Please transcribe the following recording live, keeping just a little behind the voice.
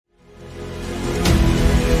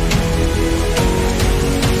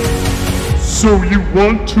So you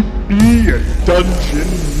want to be a dungeon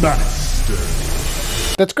master?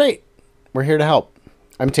 That's great. We're here to help.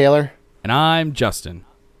 I'm Taylor. And I'm Justin.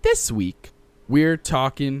 This week, we're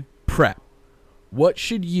talking prep. What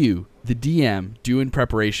should you, the DM, do in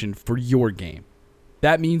preparation for your game?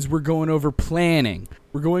 That means we're going over planning.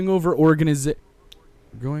 We're going over Hold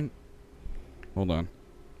on.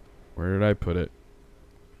 Where did I put it?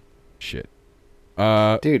 Shit.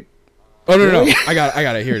 Dude. Oh, no. I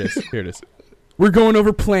got it. Here it is. We're going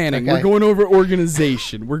over planning. Okay. We're going over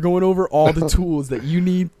organization. We're going over all the tools that you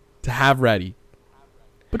need to have ready.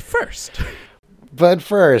 But first.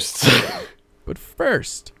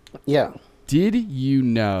 Yeah. Did you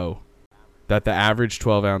know that the average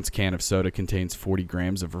 12-ounce can of soda contains 40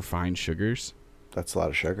 grams of refined sugars? That's a lot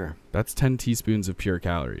of sugar. That's 10 teaspoons of pure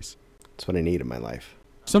calories. That's what I need in my life.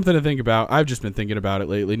 Something to think about. I've just been thinking about it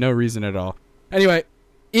lately. No reason at all. Anyway,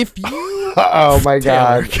 if you... Oh my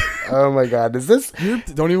Taylor. God. Oh my God. Is this...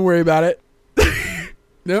 Don't even worry about it.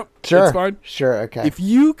 Nope. Sure. It's fine. Sure. Okay. If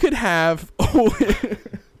you could have...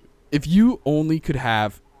 if you only could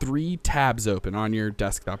have 3 tabs open on your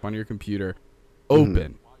desktop, on your computer,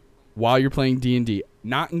 open while you're playing D&D,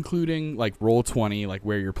 not including like Roll20, like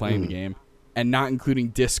where you're playing the game, and not including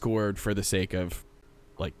Discord for the sake of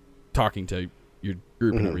like talking to your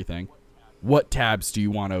group and everything, what tabs do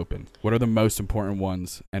you want open? What are the most important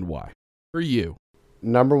ones and why? For you.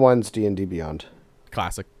 Number 1's D&D Beyond.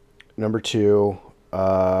 Classic. Number 2,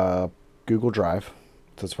 Google Drive.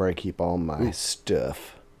 That's where I keep all my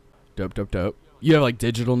stuff. Dope. You have like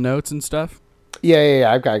digital notes and stuff? Yeah.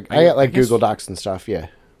 I got like guess- Google Docs and stuff. Yeah.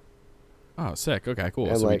 Oh, sick. Okay, cool.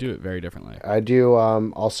 And So like- we do it very differently. I do.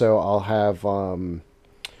 Also, I'll have. I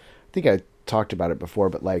think I talked about it before,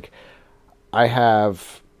 but like, I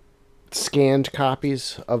have scanned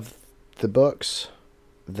copies of the books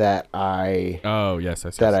that I Oh, yes.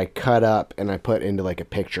 that I cut up and I put into like a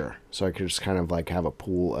picture, so I could just kind of like have a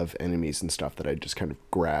pool of enemies and stuff that I just kind of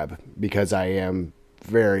grab because I am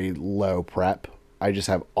very low prep. I just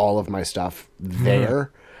have all of my stuff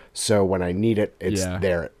there, so when I need it, it's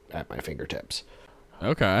there at my fingertips.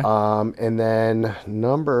 Okay. And then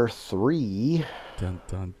number 3. Dun,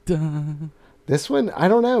 dun, dun. This one, I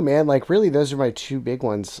don't know, man. Like, really, those are my 2 big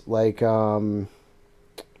ones. Like,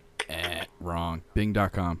 Wrong.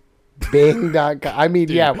 Bing.com. Bing.com. I mean,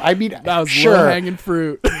 yeah. I mean, That was sure. low-hanging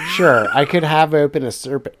fruit. Sure. I could have open a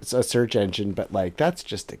search engine, but, like, that's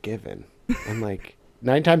just a given. I'm like,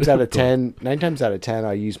 9 times out of 10,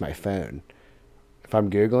 I'll use my phone. If I'm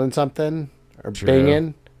Googling something or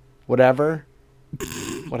binging, whatever,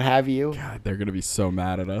 what have you. God, they're going to be so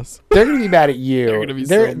mad at us. They're going to be mad at you. They're gonna be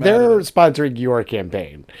so mad they're at us. sponsoring your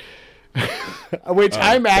campaign, which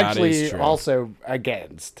I'm that actually is true. also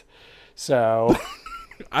against. So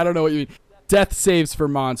I don't know what you mean. Death saves for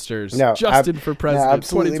monsters. no, Justin for president. no,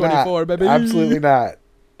 absolutely 2024, not. baby. Absolutely not.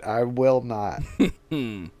 I will not.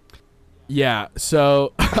 Yeah,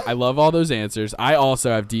 so I love all those answers. I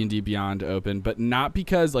also have D&D Beyond open, but not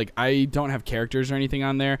because like I don't have characters or anything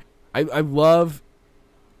on there. I love,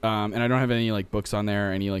 and I don't have any like books on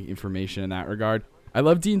there or any like information in that regard. I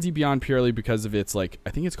love D&D Beyond purely because of its like,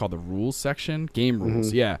 I think it's called the rules section, game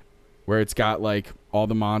rules. Yeah, where it's got like all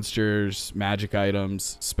the monsters, magic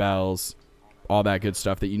items, spells, all that good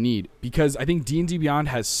stuff that you need. Because I think D&D Beyond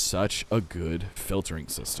has such a good filtering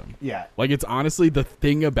system. Yeah. Like, it's honestly the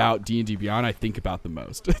thing about D&D Beyond I think about the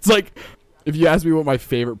most. It's like, if you ask me what my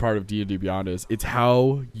favorite part of D&D Beyond is, it's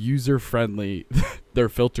how user-friendly their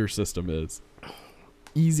filter system is.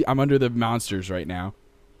 Easy. I'm under the monsters right now.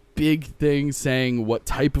 Big thing saying what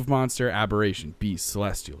type of monster, aberration, beast,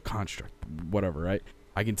 celestial, construct, whatever, right?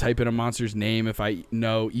 I can type in a monster's name if I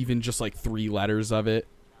know even just like 3 letters of it.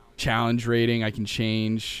 Challenge rating, I can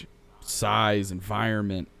change size,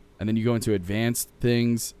 environment, and then you go into advanced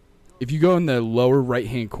things. If you go in the lower right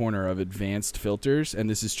hand corner of advanced filters, and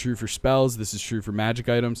this is true for spells, this is true for magic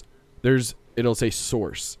items, it'll say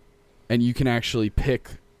source, and you can actually pick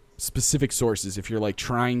specific sources. If you're like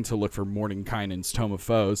trying to look for Mordenkainen's Tome of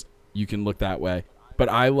Foes, you can look that way. But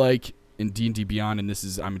I like in D&D Beyond,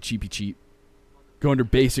 and I'm a cheapy cheat, go under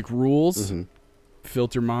basic rules,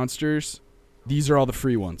 filter monsters. These are all the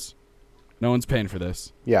free ones. No one's paying for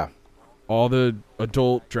this. Yeah. All the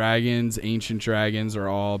adult dragons, ancient dragons are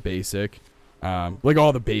all basic. Like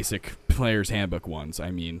all the basic player's handbook ones.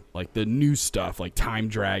 I mean, like the new stuff like Time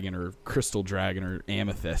Dragon or Crystal Dragon or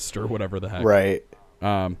Amethyst or whatever the heck. Right.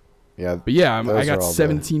 Yeah. But yeah, I those got are all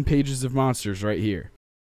 17 pages of monsters right here.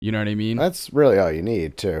 You know what I mean? That's really all you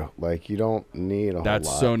need, too. Like, you don't need a whole lot.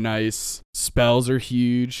 That's so nice. Spells are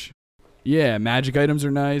huge. Yeah, magic items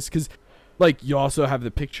are nice because, like, you also have the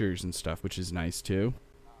pictures and stuff, which is nice too.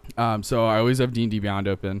 So I always have D&D Beyond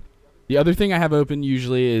open. The other thing I have open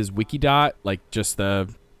usually is Wikidot, like just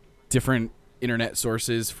the different internet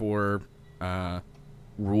sources for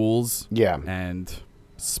rules Yeah. and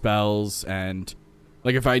spells, and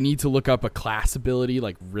like if I need to look up a class ability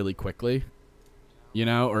like really quickly, you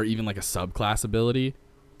know, or even like a subclass ability,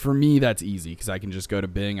 for me that's easy because I can just go to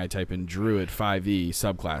Bing, I type in Druid 5e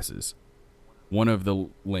subclasses. One of the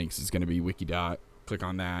links is going to be Wikidot. Click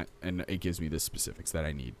on that, and it gives me the specifics that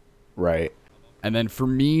I need. Right. And then for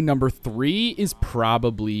me, number 3 is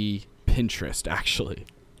probably Pinterest, actually.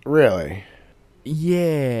 Really?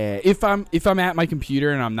 Yeah. If I'm at my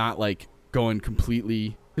computer and I'm not like going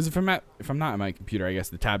completely, because if I'm not at my computer, I guess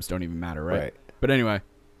the tabs don't even matter, right? But anyway,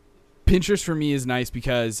 Pinterest for me is nice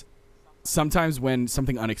because sometimes when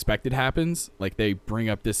something unexpected happens, like they bring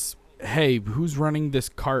up this, hey, who's running this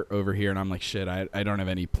cart over here? And I'm like, shit, I don't have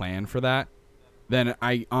any plan for that. Then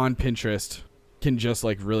I, on Pinterest, can just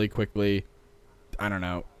like really quickly, I don't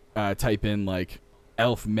know, type in like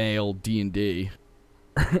elf male D&D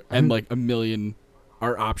and like a million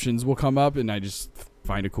art options will come up, and I just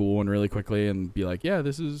find a cool one really quickly and be like, yeah,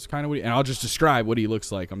 this is kind of what and I'll just describe what he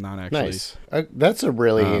looks like. I'm not actually nice. That's a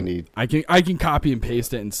really handy. I can copy and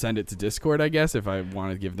paste it and send it to Discord, I guess, if I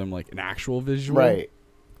want to give them like an actual visual. Right.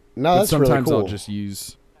 No, But that's sometimes really cool. I'll just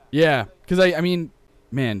use because I mean,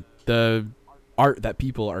 man, the art that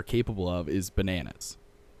people are capable of is bananas.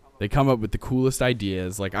 They come up with the coolest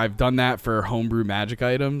ideas. Like I've done that for homebrew magic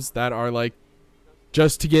items that are like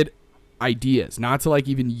just to get ideas, not to like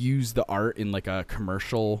even use the art in like a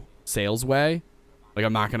commercial sales way. Like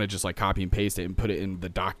I'm not going to just like copy and paste it and put it in the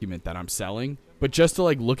document that I'm selling, but just to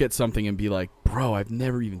like look at something and be like, bro, I've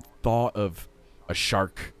never even thought of a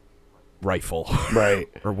shark rifle. Right.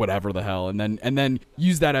 Or whatever the hell. And then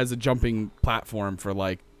use that as a jumping platform for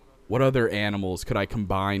like, what other animals could I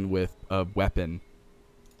combine with a weapon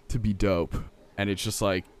to be dope? And it's just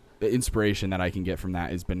like the inspiration that I can get from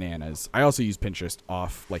that is bananas. I also use Pinterest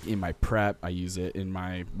off like in my prep. I use it in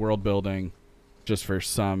my world building just for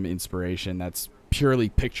some inspiration that's purely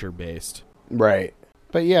picture based. Right.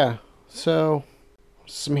 But yeah, so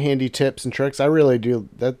some handy tips and tricks. I really do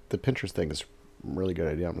that. The Pinterest thing is a really good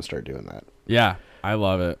idea. I'm gonna start doing that. Yeah, I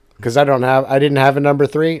love it. Because I didn't have a number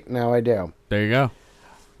 3. Now I do. There you go.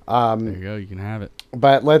 There you go. You can have it.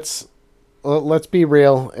 But let's be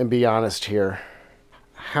real and be honest here.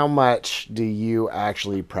 How much do you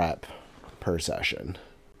actually prep per session?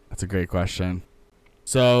 That's a great question.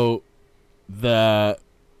 So the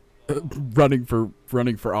running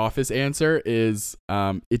for office answer is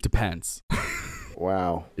it depends.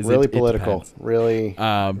 Wow. Is really it political. depends. Really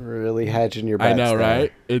really hedging your bets. I know, there.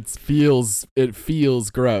 right? It feels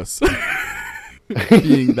gross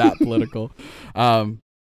being that political.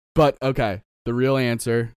 But okay, the real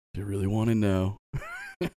answer, if you really want to know,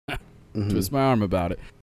 twist my arm about it.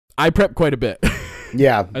 I prep quite a bit.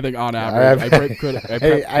 Yeah. I think on average, I prep quite I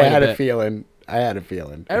a had bit. a feeling.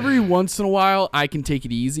 Every once in a while, I can take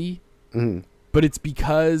it easy. But it's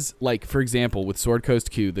because, like, for example, with Sword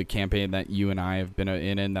Coast Q, the campaign that you and I have been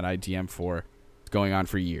in that I DM for, it's going on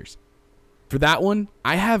for years. For that one,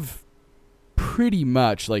 I have pretty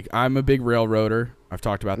much, like, I'm a big railroader. I've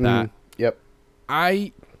talked about that. Yep.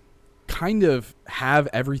 I kind of have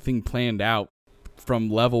everything planned out from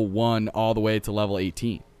level 1 all the way to level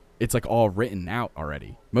 18. It's, like, all written out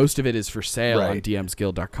already. Most of it is for sale on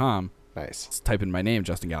dmsguild.com. Nice. Just type in my name,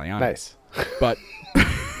 Justin Galliano. Nice. But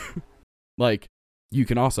like, you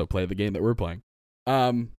can also play the game that we're playing.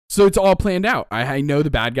 So it's all planned out. I know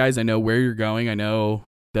the bad guys. I know where you're going. I know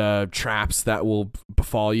the traps that will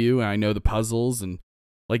befall you. And I know the puzzles, and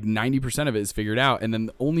like 90% of it is figured out. And then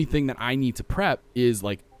the only thing that I need to prep is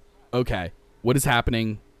like, okay, what is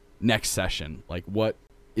happening next session? Like, what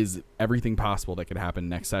is everything possible that could happen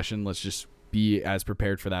next session? Let's just be as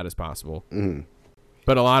prepared for that as possible.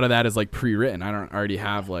 But a lot of that is like pre-written. I don't already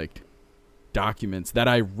have like documents that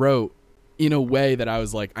I wrote in a way that I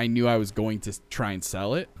was like, I knew I was going to try and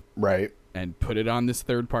sell it. Right. And put it on this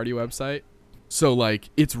third-party website. So like,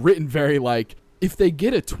 it's written very like, if they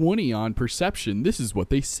get a 20 on perception, this is what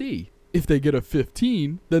they see. If they get a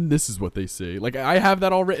 15, then this is what they see. Like, I have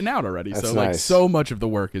that all written out already. That's so nice. like, so much of the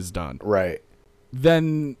work is done. Right.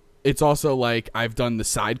 Then it's also like, I've done the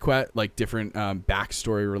side quest, like different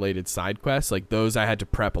backstory related side quests. Like those I had to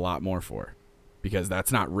prep a lot more for, because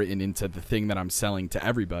that's not written into the thing that I'm selling to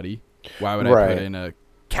everybody. Why would I put in a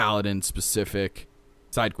Kaladin specific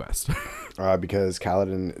side quest? Because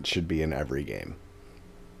Kaladin should be in every game.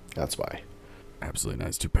 That's why. Absolutely not.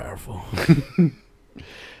 He's too powerful.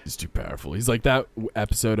 He's too powerful. He's like that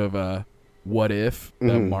episode of What If,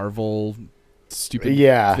 the Marvel stupid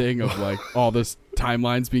thing of like all this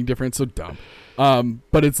timelines being different. So dumb.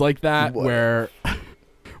 But it's like that where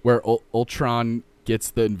Ultron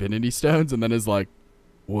gets the Infinity Stones and then is like,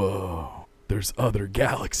 whoa, there's other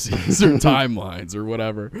galaxies or timelines or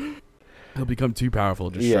whatever. He'll become too powerful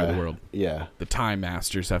to destroy the world. Yeah. The Time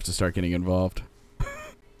Masters have to start getting involved.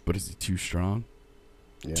 But is he too strong?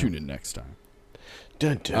 Yeah. Tune in next time.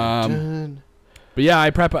 Dun, dun, dun. But yeah, I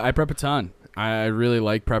prep a ton. I really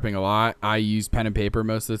like prepping a lot. I use pen and paper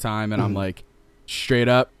most of the time, and I'm like, straight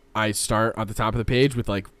up, I start at the top of the page with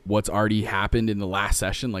like what's already happened in the last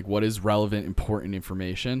session, like what is relevant, important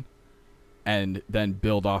information, and then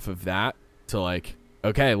build off of that to like,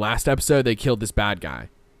 okay, last episode they killed this bad guy.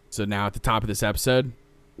 So now at the top of this episode,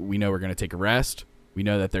 we know we're going to take a rest. We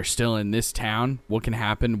know that they're still in this town. What can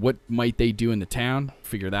happen? What might they do in the town?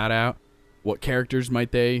 Figure that out. What characters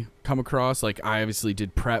might they come across? Like I obviously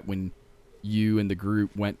did prep when you and the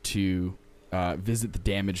group went to visit the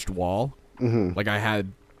damaged wall. Mm-hmm. Like I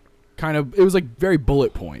had it was like very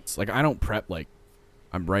bullet points. Like I don't prep like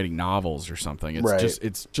I'm writing novels or something. It's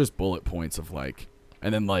it's just bullet points of like,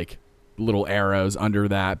 and then like little arrows under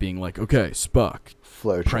that being like, okay, Spock,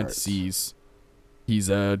 flow parentheses, he's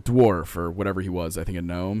a dwarf or whatever he was. I think a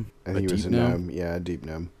gnome. And he was a gnome. Yeah, a deep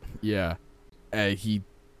gnome. Yeah. He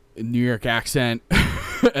New York accent.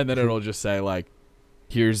 And then it'll just say like,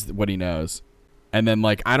 here's what he knows. And then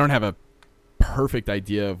like, I don't have a perfect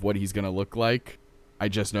idea of what he's going to look like. I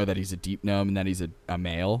just know that he's a deep gnome and that he's a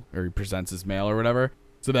male, or he presents as male or whatever.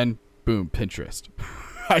 So then boom, Pinterest.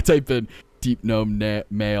 I type in deep gnome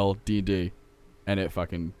male D&D and it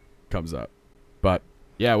fucking comes up. But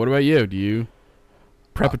yeah, what about you? Do you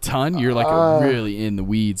prep a ton? You're like really in the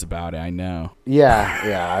weeds about it. I know.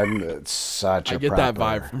 Yeah. I'm such a I get prepper. that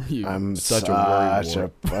vibe from you. I'm such a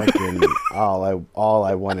worrywart. fucking all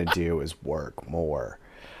I want to do is work more.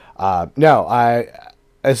 No,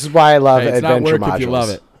 this is why I love it's adventure not work modules. if you love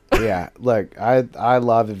it. Yeah, look, I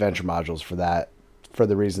love adventure modules for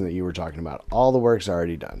the reason that you were talking about. All the work's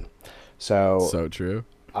already done. So True.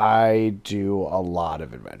 I do a lot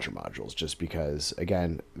of adventure modules just because,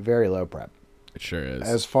 again, very low prep. It sure is.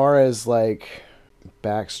 As far as like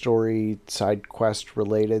backstory, side quest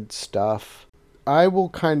related stuff, I will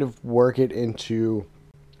kind of work it into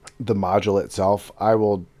the module itself. I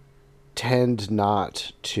will tend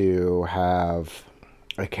not to have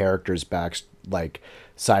a character's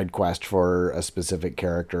side quest for a specific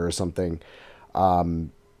character or something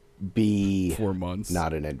be 4 months.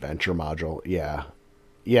 not an adventure module. Yeah,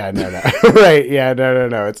 no. Right, yeah,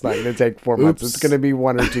 no, it's not going to take 4 months. It's going to be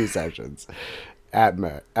 1 or 2 sessions at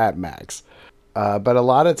max. But a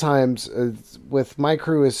lot of times with my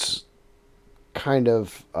crew is kind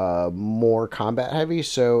of more combat heavy,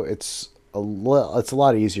 so it's a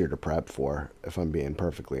lot easier to prep for, if I'm being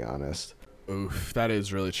perfectly honest. Oof, that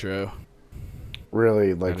is really true.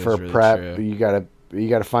 Really, like That for is really prep, true. you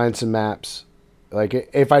gotta find some maps. Like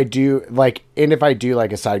if I do like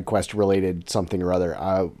a side quest related something or other,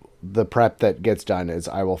 the prep that gets done is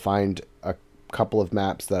I will find a couple of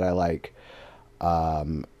maps that I like,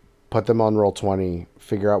 put them on Roll20,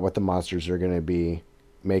 figure out what the monsters are gonna be,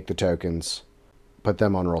 make the tokens, put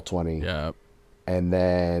them on Roll20. Yeah. And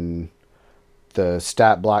then the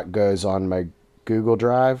stat block goes on my Google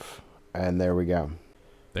Drive, and there we go.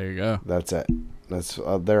 There you go. That's it. There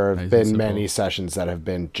have Nice and been simple. many sessions that have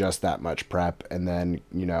been just that much prep, and then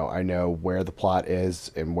I know where the plot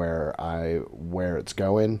is and where it's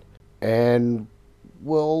going, and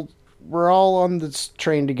we're all on this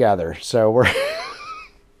train together. So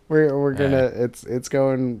we're gonna it's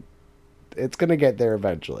gonna get there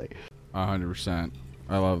eventually. 100%.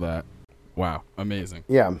 I love that. Wow, amazing.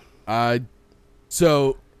 Yeah.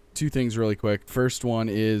 So 2 things really quick. First one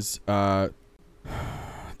is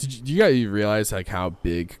do you guys realize like how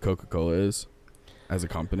big Coca-Cola is as a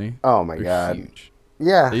company? Oh my They're God. huge.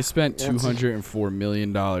 Yeah. They spent $204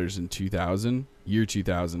 million in year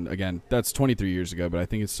 2000. Again, that's 23 years ago, but I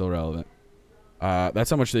think it's still relevant. That's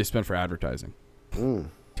how much they spent for advertising.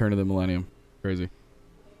 Turn of the millennium. Crazy.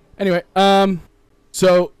 Anyway,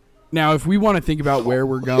 so now if we want to think about where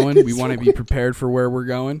we're going, we want to be prepared for where we're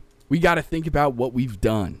going. We got to think about what we've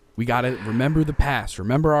done. We got to remember the past,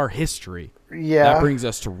 remember our history. Yeah. That brings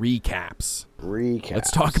us to recaps.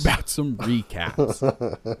 Let's talk about some recaps.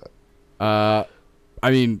 I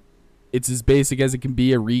mean, it's as basic as it can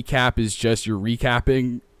be. A recap is just you're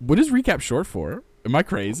recapping. What is recap short for? Am I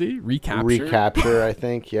crazy? Recapture, I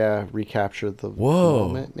think. Yeah, recapture the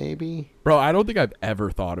moment, maybe. Bro, I don't think I've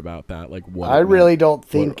ever thought about that. Like, what? I really don't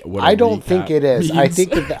think. what a I don't think recap it is. I means.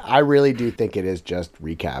 think that I really do think it is just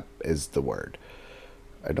recap is the word.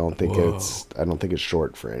 I don't think it's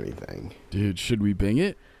short for anything. Dude, should we Bing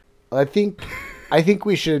it? I think I think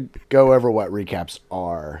we should go over what recaps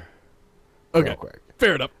are. Okay. Real quick.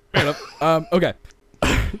 Fair enough. Okay.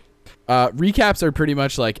 Recaps are pretty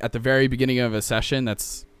much like at the very beginning of a session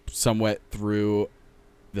that's somewhat through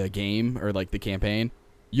the game or like the campaign.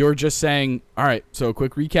 You're just saying, all right, so a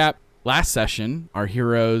quick recap. Last session, our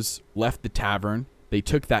heroes left the tavern. They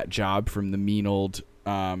took that job from the mean old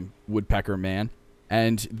woodpecker man,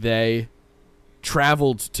 and they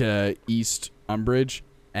traveled to East Umbridge,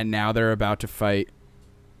 and now they're about to fight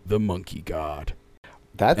the Monkey God.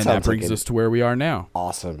 That brings like us to where we are now.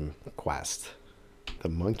 Awesome quest. The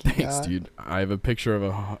Monkey Thanks, God? dude. I have a picture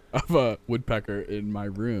of a woodpecker in my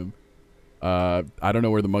room. I don't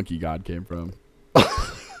know where the Monkey God came from,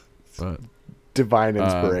 but Divine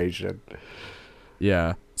inspiration.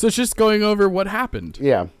 yeah. So it's just going over what happened.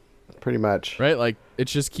 Yeah, pretty much. Right? Like,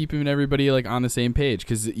 it's just keeping everybody like on the same page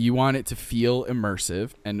because you want it to feel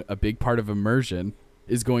immersive, and a big part of immersion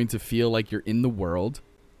is going to feel like you're in the world.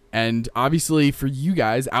 And obviously for you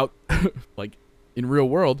guys out like in real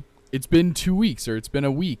world, it's been 2 weeks or it's been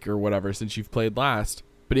a week or whatever since you've played last.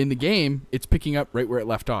 But in the game, it's picking up right where it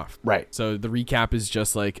left off. Right. So the recap is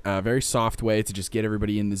just like a very soft way to just get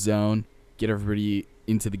everybody in the zone, get everybody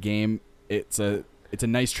into the game. It's a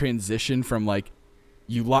nice transition from like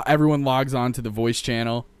everyone logs on to the voice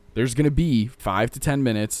channel. There's going to be 5 to 10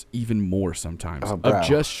 minutes, even more sometimes, of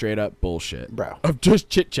just straight up bullshit. Bro. Of just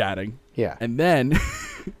chit-chatting. Yeah. And then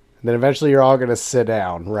then eventually you're all going to sit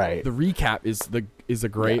down, right? the recap is a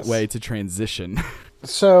great way to transition.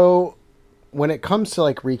 So when it comes to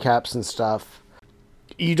like recaps and stuff,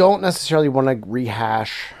 you don't necessarily want to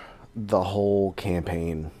rehash the whole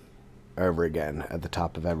campaign over again at the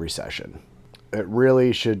top of every session. It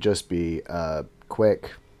really should just be a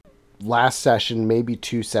quick last session, maybe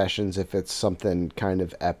 2 sessions if it's something kind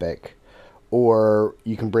of epic, or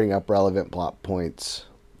you can bring up relevant plot points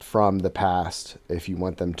from the past if you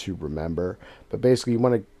want them to remember. But basically you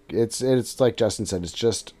want to, it's like Justin said, it's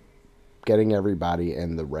just getting everybody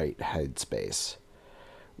in the right headspace,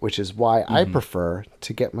 which is why I prefer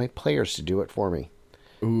to get my players to do it for me.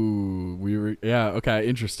 Ooh, okay,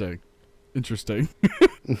 interesting.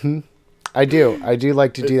 I do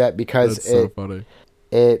like to do that because That's so funny.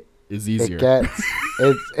 It is easier.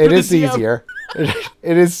 It is easier.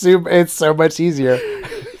 It's so much easier.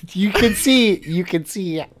 You can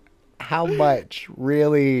see how much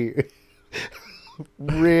really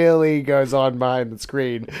goes on behind the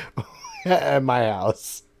screen at my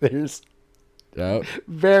house. There's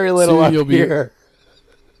very little up here.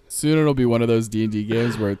 Soon it'll be one of those D&D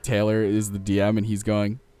games where Taylor is the DM and he's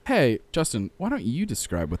going, "Hey, Justin, why don't you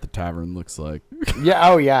describe what the tavern looks like?" Yeah.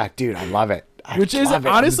 Oh yeah, dude, I love it.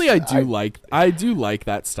 Honestly, I do like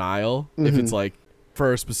that style. If it's like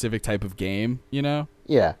for a specific type of game, you know?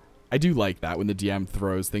 Yeah. I do like that when the DM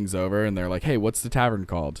throws things over and they're like, "Hey, what's the tavern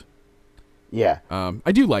called?" Yeah.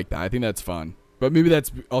 I do like that. I think that's fun. But maybe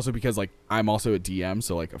that's also because like I'm also a DM,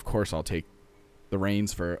 so like of course I'll take the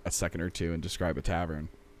reins for a second or two and describe a tavern.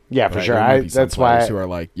 Yeah, for sure. That's why who are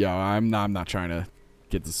like, "Yo, I'm not trying to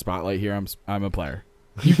get the spotlight here. I'm a player.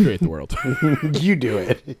 You create the world." You do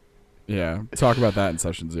it. Yeah, talk about that in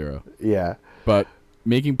session 0. Yeah. But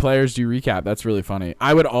making players do recap, that's really funny.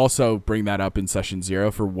 I would also bring that up in session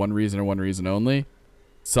 0 for one reason and one reason only.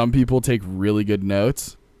 Some people take really good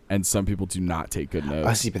notes and some people do not take good notes.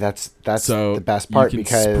 I see, but that's so the best part, you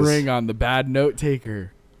can spring on the bad note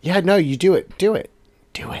taker. Yeah, no, you do it. Because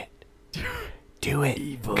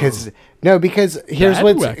here's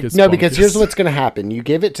what's going to happen. You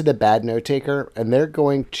give it to the bad note taker and they're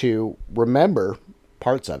going to remember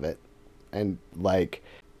parts of it, and like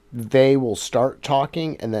they will start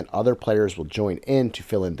talking and then other players will join in to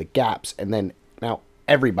fill in the gaps, and then now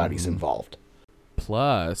everybody's involved.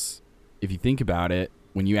 Plus, if you think about it,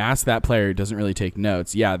 when you ask that player who doesn't really take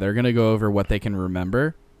notes, yeah, they're going to go over what they can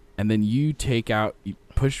remember, and then you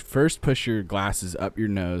push your glasses up your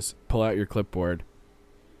nose, pull out your clipboard,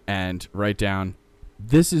 and write down,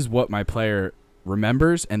 "This is what my player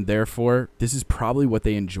remembers, and therefore this is probably what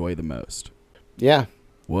they enjoy the most." Yeah.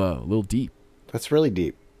 Whoa, a little deep. That's really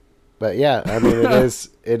deep. But yeah, I mean, that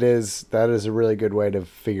is a really good way to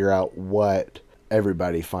figure out what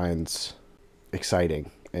everybody finds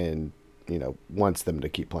exciting and, wants them to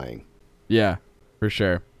keep playing. Yeah, for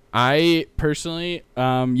sure. I personally,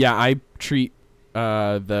 I treat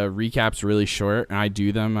the recaps really short, and I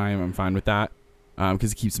do them. I'm fine with that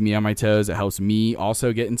because it keeps me on my toes. It helps me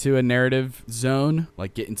also get into a narrative zone,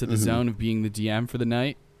 like get into the zone of being the DM for the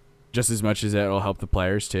night, just as much as it'll help the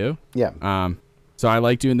players too. Yeah. So I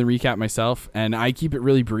like doing the recap myself, and I keep it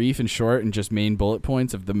really brief and short and just main bullet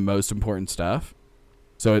points of the most important stuff.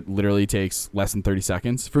 So it literally takes less than 30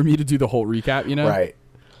 seconds for me to do the whole recap, you know? Right.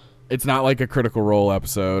 It's not like a Critical Role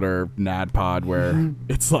episode or NADPOD where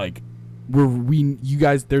it's like you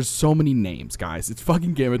guys, there's so many names, guys. It's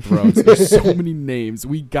fucking Game of Thrones. There's so many names.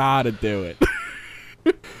 We gotta do it.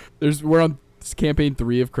 We're on campaign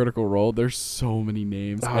 3 of Critical Role. There's so many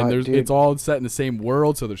names, and it's all set in the same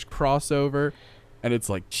world, so there's crossover. And it's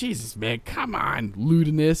like, Jesus, man, come on,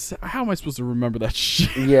 Ludinus. How am I supposed to remember that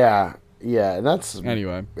shit? Yeah, and that's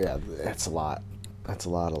Anyway. Yeah, that's a lot. That's a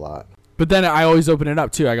lot. But then I always open it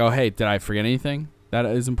up too. I go, hey, did I forget anything that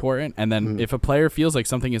is important? And then if a player feels like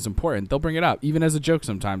something is important, they'll bring it up. Even as a joke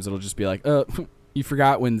sometimes, it'll just be like, you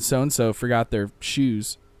forgot when so-and-so forgot their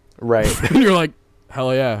shoes. Right. And you're like,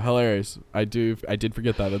 hell yeah, hilarious. I did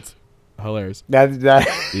forget that. That's hilarious. That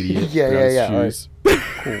Idiot. yeah. Shoes. Right.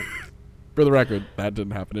 Cool. For the record, that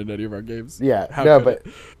didn't happen in any of our games. Yeah. How no, could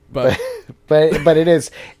but it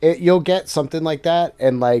is. You'll get something like that,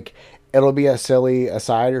 and like it'll be a silly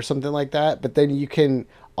aside or something like that. But then you can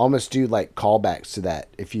almost do like callbacks to that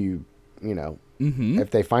if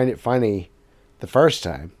if they find it funny the first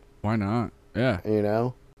time. Why not? Yeah.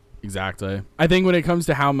 Exactly. I think when it comes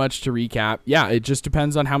to how much to recap, it just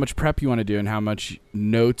depends on how much prep you want to do and how much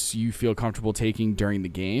notes you feel comfortable taking during the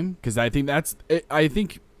game. Because I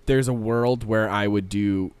think there's a world where I would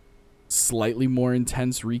do slightly more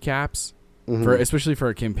intense recaps, especially for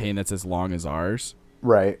a campaign that's as long as ours.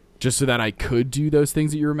 Right. Just so that I could do those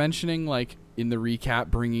things that you were mentioning, like in the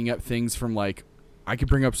recap, bringing up things from like, I could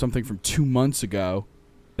bring up something from 2 months ago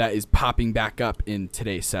that is popping back up in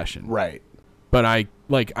today's session. Right. But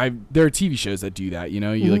there are TV shows that do that,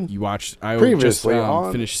 you watch. I previously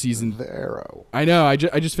just finished season. The Arrow. I know. I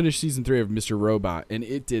just finished season 3 of Mr. Robot, and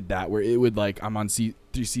it did that where it would I'm on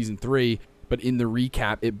season 3, but in the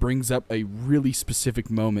recap it brings up a really specific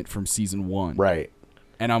moment from season 1. Right.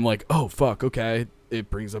 And I'm like, oh fuck, okay. It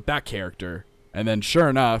brings up that character, and then sure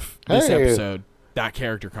enough, this Hey. episode that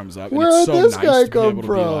character comes up. Where and it's did so this nice guy to be come able to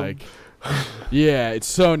from? be like, yeah, it's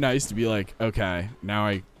so nice to be like, okay, now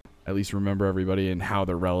I at least remember everybody and how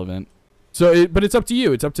they're relevant. So, but it's up to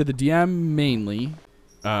you. It's up to the DM mainly.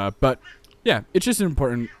 But yeah, it's just an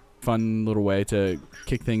important, fun little way to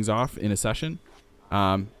kick things off in a session.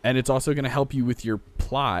 And it's also going to help you with your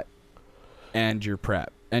plot and your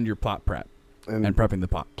prep and your plot prep and prepping the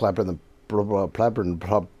plot. Prepping the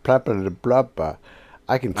blah.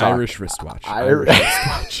 I can talk. Irish wristwatch. Irish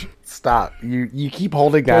wristwatch. Stop. You keep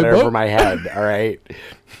holding that over my head, all right?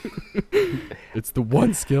 It's the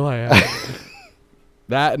one skill I have.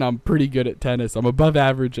 That, and I'm pretty good at tennis. I'm above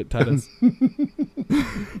average at tennis.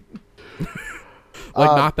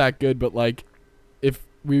 Not that good, but like if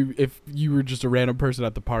you were just a random person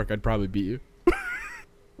at the park, I'd probably beat you.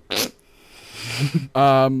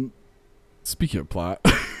 Speaking of plot,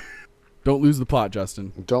 don't lose the plot,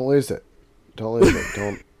 Justin. Don't lose it.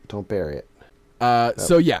 Don't bury it.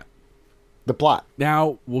 So yeah, the plot.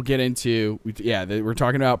 Now we'll get into we're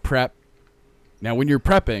talking about prep. Now, when you're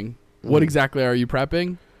prepping, what exactly are you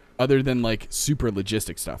prepping? Other than like super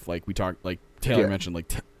logistic stuff, like we talked, like Taylor mentioned,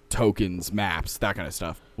 like tokens, maps, that kind of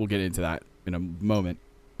stuff. We'll get into that in a moment.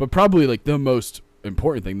 But probably like the most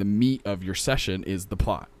important thing, the meat of your session, is the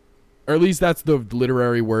plot. Or at least that's the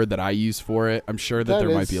literary word that I use for it. I'm sure that there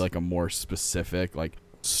might be like a more specific like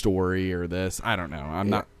story or this. I don't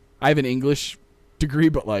know. I have an English degree,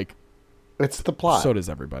 but like it's the plot. So does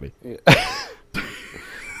everybody.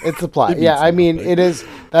 It's the plot. I mean, it is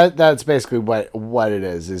that's basically what it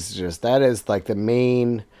is. Is just that is like the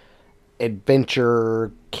main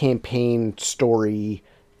adventure campaign story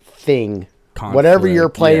thing. Conflict, whatever your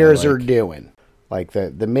players are doing. Like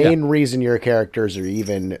the main reason your characters are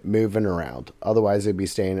even moving around. Otherwise they'd be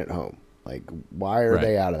staying at home. Like, why are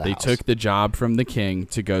they out of the house? They took the job from the king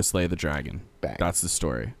to go slay the dragon. Bang. That's the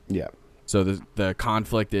story. Yeah. So the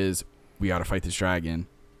conflict is, we got to fight this dragon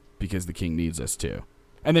because the king needs us to.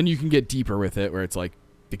 And then you can get deeper with it, where it's like,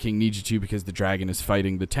 the king needs you to because the dragon is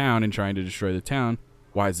fighting the town and trying to destroy the town.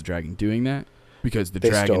 Why is the dragon doing that? Because the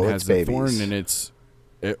dragon has a thorn in it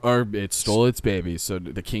stole its babies. So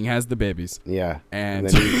the king has the babies. Yeah. And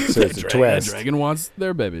then so it's a twist. The dragon wants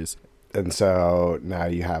their babies. And so now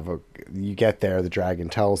you get there, the dragon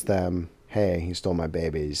tells them, hey, he stole my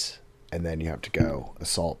babies. And then you have to go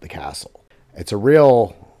assault the castle. It's a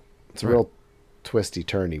real twisty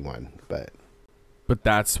turny one, but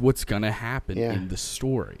that's what's going to happen in the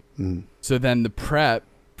story. Mm. So then the prep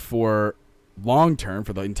for long term,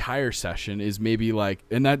 for the entire session, is maybe like,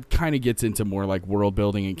 and that kind of gets into more like world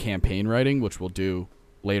building and campaign writing, which we'll do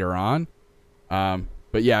later on.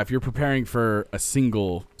 But yeah, if you're preparing for a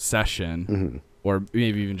single session, or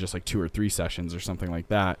maybe even just like 2 or 3 sessions or something like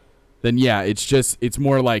that, then yeah, it's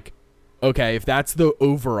more like, okay, if that's the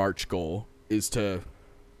overarch goal is to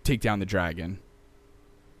take down the dragon,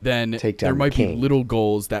 then there might be little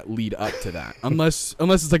goals that lead up to that. Unless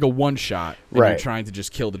it's like a one shot and you're trying to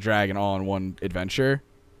just kill the dragon all in one adventure,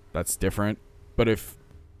 that's different. But if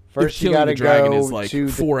first you gotta go like to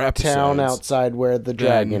the town outside where the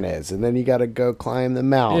dragon is, and then you gotta go climb the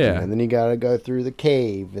mountain, and then you gotta go through the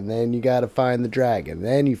cave, and then you gotta find the dragon,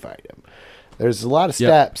 then you fight him. There's a lot of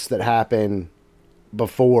steps that happen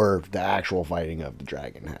before the actual fighting of the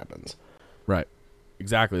dragon happens. Right.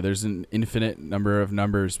 Exactly. There's an infinite number of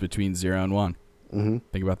numbers between 0 and 1. Mm-hmm.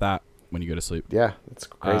 Think about that when you go to sleep. Yeah, that's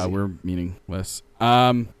crazy. We're meaningless.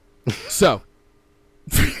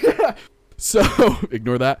 So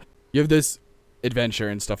ignore that. You have this adventure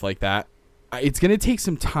and stuff like that. It's going to take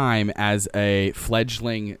some time as a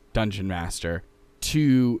fledgling dungeon master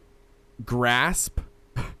to grasp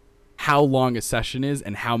how long a session is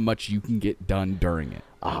and how much you can get done during it.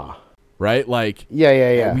 Right? Like,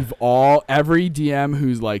 yeah. Every DM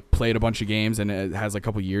who's like played a bunch of games and has a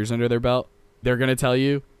couple years under their belt, they're going to tell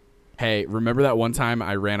you, hey, remember that one time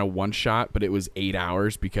I ran a one shot, but it was 8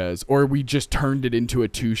 hours or we just turned it into a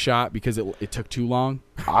 2 shot because it took too long.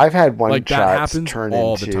 I've had one like, shots turn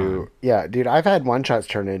all into, the time. Yeah, dude, I've had one shots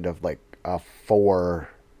turn into like a 4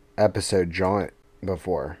 episode jaunt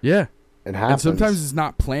before. Yeah. It happens. And sometimes it's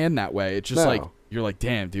not planned that way. It's just like, you're like,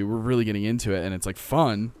 damn, dude, we're really getting into it, and it's like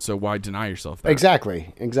fun. So why deny yourself that?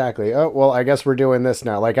 Exactly. Oh, well, I guess we're doing this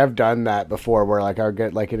now. Like, I've done that before, where like I'll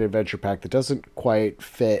get like an adventure pack that doesn't quite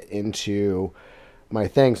fit into my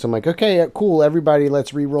thing. So I'm like, okay, cool, everybody,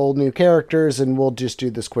 let's re-roll new characters, and we'll just do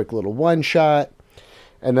this quick little one shot,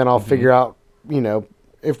 and then I'll figure out,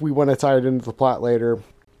 if we want to tie it into the plot later.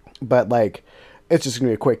 But like, it's just gonna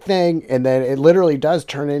be a quick thing, and then it literally does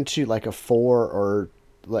turn into like a 4 or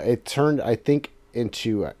it turned, I think,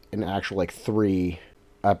 into an actual like 3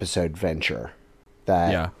 episode venture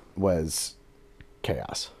that was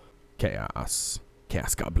chaos goblins.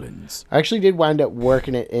 I actually did wind up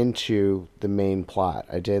working it into the main plot.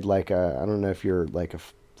 I did like I don't know if you're like a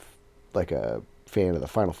fan of the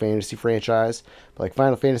Final Fantasy franchise, but like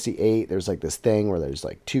Final Fantasy 8, there's like this thing where there's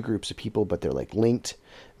like 2 groups of people, but they're like linked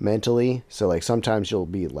mentally. So like sometimes you'll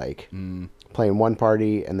be like playing one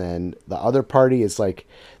party and then the other party is like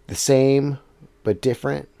the same but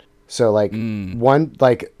different. So like one,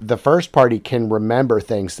 like the first party can remember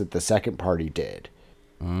things that the second party did.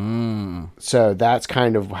 So that's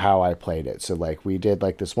kind of how I played it. So like we did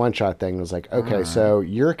like this one shot thing. It was like, okay, so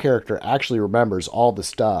your character actually remembers all the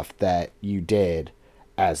stuff that you did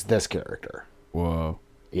as this character. Whoa.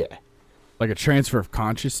 Yeah. Like a transfer of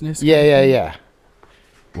consciousness? Yeah.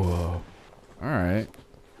 Whoa. All right.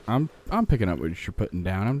 I'm picking up what you're putting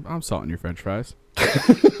down. I'm salting your French fries.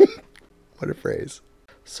 What a phrase.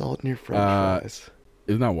 Salt in your French fries.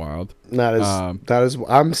 Isn't that wild? Not as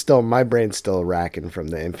my brain's still racking from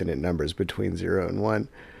the infinite numbers between 0 and 1.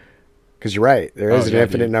 Because you're right. There is an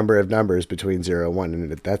infinite number of numbers between 0 and 1,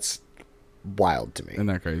 and that's wild to me. Isn't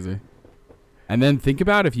that crazy? And then think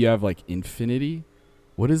about if you have like infinity.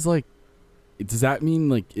 What is like, does that mean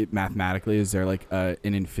like it mathematically, is there like an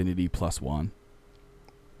infinity plus 1?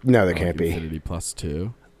 No, there can't be. Infinity plus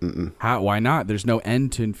 2? Mm-mm. How? Why not? There's no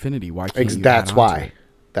end to infinity. Why can't you? That's why.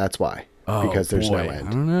 That's why. Oh, because there's no end.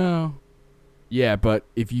 I don't know. Yeah, but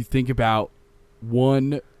if you think about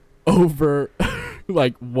 1 over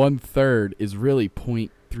like 1/3 is really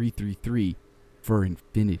 0.333 for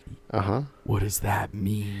infinity. What does that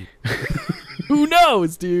mean? Who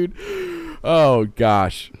knows, dude? Oh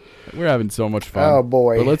gosh, we're having so much fun. Oh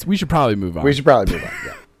boy. But we should probably move on.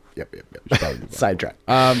 Yeah. Yep. Sidetrack.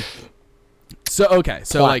 So okay,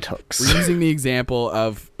 so Plot like hooks. we're using the example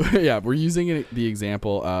of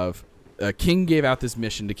King gave out this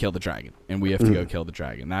mission to kill the dragon, and we have to go kill the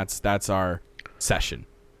dragon. That's our session,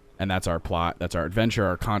 and that's our plot. That's our adventure,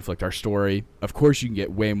 our conflict, our story. Of course, you can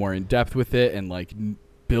get way more in depth with it and like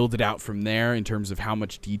build it out from there in terms of how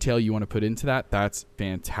much detail you want to put into that. That's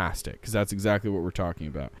fantastic because that's exactly what we're talking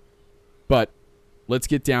about. But let's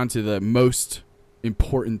get down to the most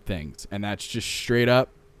important things, and that's just straight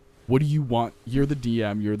up, what do you want? You're the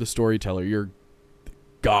DM, you're the storyteller, you're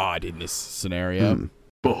God in this scenario.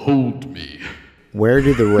 Behold me. Where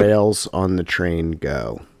do the rails on the train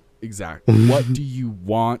go? Exactly. What do you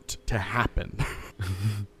want to happen?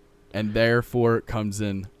 And therefore it comes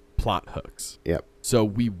in plot hooks. Yep. So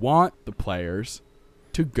we want the players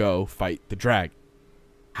to go fight the dragon.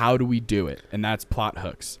 How do we do it? And that's plot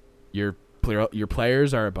hooks. Your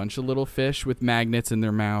players are a bunch of little fish with magnets in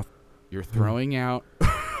their mouth. You're throwing out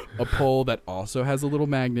a pole that also has a little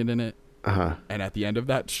magnet in it. Uh-huh. And at the end of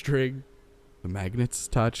that string, the magnets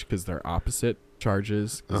touch because they're opposite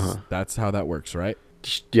charges. 'Cause that's how that works, right?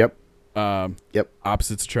 Yep. Yep.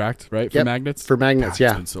 Opposites attract, right? For Yep. magnets? For magnets, God, it's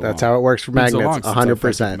yeah. been so That's long. how it works for It's been so magnets. long since I've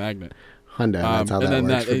affected 100%. the magnet. Hundo, that's how that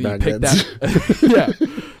works for you magnets. pick that, yeah.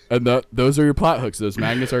 And those are your plot hooks. Those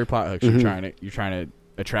magnets are your plot hooks. Mm-hmm. You're trying to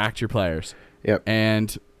attract your players. Yep.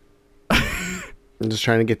 And I'm just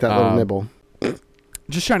trying to get that little nibble.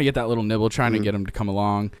 just trying to get that little nibble, trying to get them to come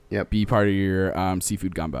along, Yep. be part of your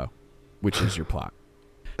seafood gumbo, which is your plot.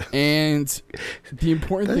 And the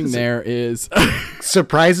important thing there is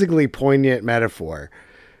Surprisingly poignant metaphor.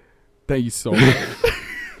 thank you so much.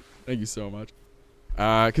 Thank you so much.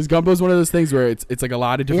 Because gumbo is one of those things where it's like a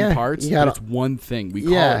lot of different parts, but it's one thing. We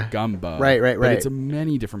call it gumbo. Right. But it's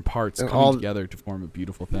many different parts coming together to form a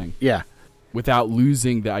beautiful thing. Yeah. Without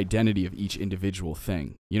losing the identity of each individual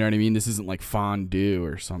thing. You know what I mean? This isn't like fondue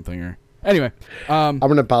or something. Or anyway, I'm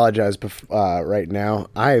gonna apologize right now.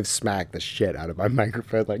 I have smacked the shit out of my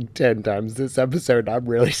microphone like 10 times this episode. I'm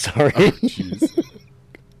really sorry. Jeez.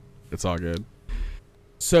 It's all good.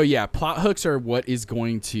 So yeah, plot hooks are what is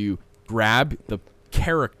going to grab the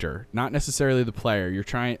character, not necessarily the player. You're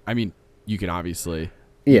trying. I mean, you can obviously,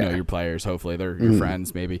 you know your players. Hopefully, they're your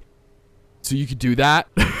friends, maybe. So you could do that.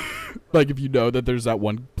 Like if you know that there's that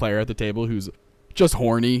one player at the table who's just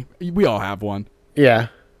horny. We all have one. Yeah.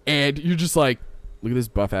 And you're just like, look at this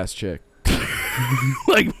buff ass chick.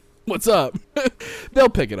 Like, what's up? They'll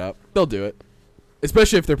pick it up. They'll do it.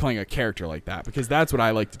 Especially if they're playing a character like that, because that's what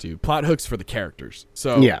I like to do. Plot hooks for the characters.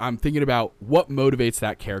 So I'm thinking about what motivates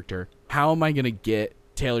that character. How am I going to get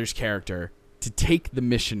Taylor's character to take the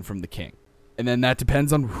mission from the king? And then that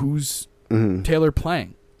depends on who's Taylor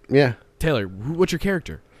playing. Yeah. Taylor, what's your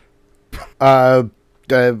character?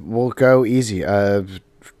 We'll go easy.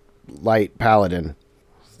 Light paladin.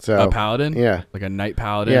 So A paladin? Yeah. Like a knight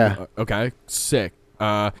paladin? Yeah. Okay. Sick.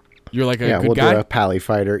 You're like a good we'll guy? do a pally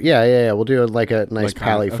fighter. Yeah. We'll do like a nice Like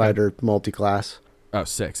pally okay. fighter multi-class. Oh,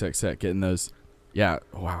 sick. Getting those. Yeah.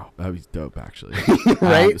 Wow. That'd be dope, actually.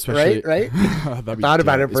 Right? Especially- Right? That'd be Thought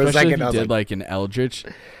about dope. it for a Especially second. If I you was did like an Eldritch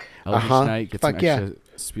Knight, get Fuck some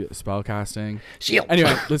extra spell casting. Shield.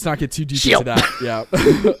 Anyway, let's not get too deep Shield. into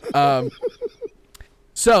that. Yeah.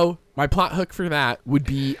 So my plot hook for that would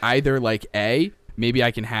be either like maybe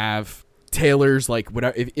I can have Taylor's like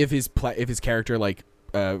whatever if his character like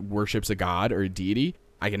worships a god or a deity,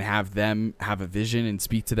 I can have them have a vision and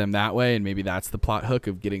speak to them that way, and maybe that's the plot hook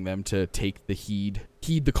of getting them to take the heed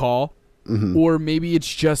the call. Or maybe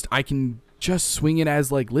it's just I can just swing it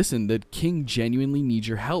as like, listen, the king genuinely needs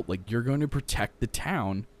your help. Like you're going to protect the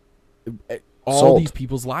town. All Sold. these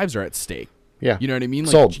people's lives are at stake. Yeah. You know what I mean?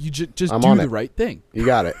 Like Sold. you just I'm do on the it. right thing. You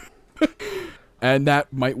got it. And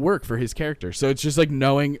that might work for his character. So it's just like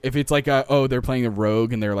knowing if it's like they're playing a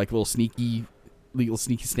rogue and they're like little sneaky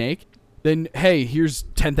snake, then hey, here's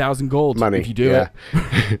 10,000 gold Money. if you do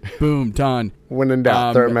it. Boom, done. When in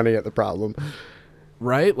doubt, throw money at the problem.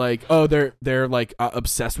 Right? Like, they're like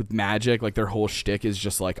obsessed with magic. Like their whole shtick is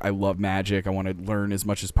just like, I love magic. I want to learn as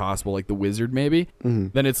much as possible, like the wizard maybe.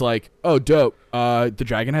 Then it's like, oh, dope. The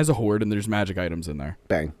dragon has a hoard and there's magic items in there.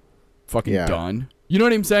 Bang. Fucking Yeah. done. You know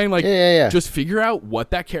what I'm saying? Like, Yeah. just figure out what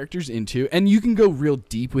that character's into, and you can go real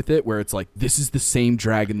deep with it, where it's like, this is the same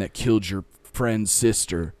dragon that killed your friend's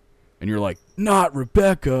sister, and you're like, not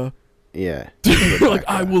Rebecca. Yeah. You're like,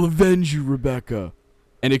 I will avenge you, Rebecca.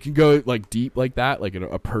 And it can go like deep like that, like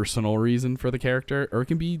a personal reason for the character, or it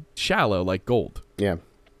can be shallow, like gold. Yeah.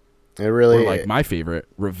 It really Or like my favorite,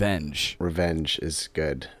 revenge. Revenge is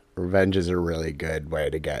good. Revenge is a really good way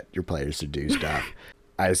to get your players to do stuff.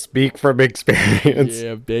 I speak from experience.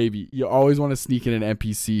 Yeah, baby. You always want to sneak in an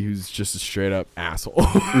NPC who's just a straight up asshole,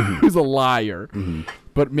 who's a liar,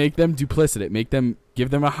 but make them duplicit. Give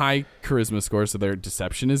them a high charisma score so their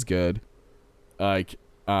deception is good. Like,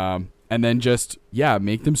 and then just,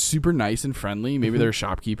 make them super nice and friendly. Maybe they're a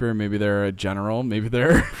shopkeeper. Maybe they're a general. Maybe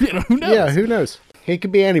they're, who knows? Yeah, who knows? He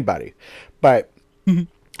could be anybody. But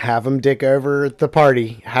have them dick over the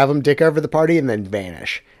party. Have them dick over the party and then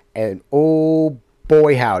vanish. And oh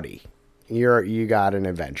boy, howdy. You got an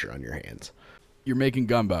adventure on your hands. You're making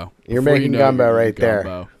gumbo. You're Before making you know it, gumbo you're right making there.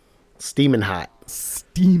 gumbo. Steaming hot.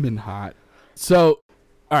 Steaming hot. So,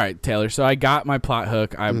 all right, Taylor. So I got my plot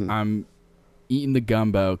hook. I'm eating the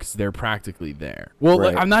gumbo because they're practically there. Well,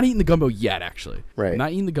 Right. I'm not eating the gumbo yet, actually. Right. I'm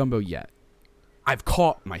not eating the gumbo yet. I've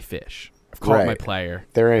caught my fish. I've caught my Right. player.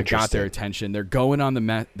 They're I interested. got their attention. They're going on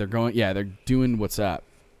the they're going. Yeah, they're doing what's up.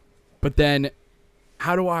 But then,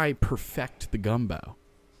 how do I perfect the gumbo?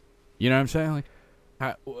 You know what I'm saying?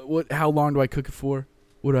 Like, how long do I cook it for?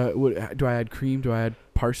 What do I add cream? Do I add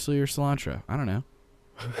parsley or cilantro? I don't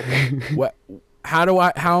know.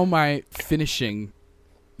 how am I finishing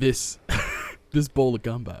this this bowl of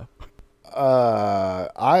gumbo?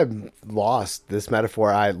 I've lost this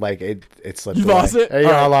metaphor. I like it. It slipped You away. lost it? Yeah, All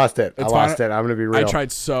I right. lost it. I It's lost fine. it. I'm gonna be real. I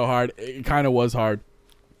tried so hard. It kind of was hard.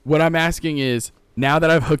 What I'm asking is, now that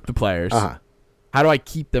I've hooked the players, how do I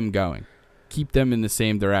keep them going? Keep them in the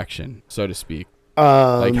same direction, so to speak.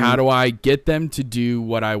 Like, how do I get them to do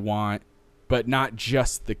what I want, but not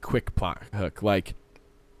just the quick plot hook? Like,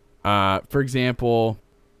 for example,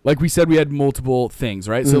 like we said, we had multiple things,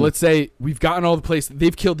 right? So let's say we've gotten all the places.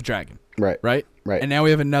 They've killed the dragon, Right. right? Right. And now we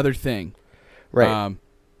have another thing. Right.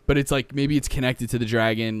 But it's like maybe it's connected to the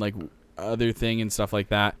dragon, like other thing and stuff like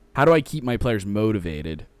that. How do I keep my players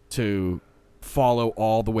motivated to follow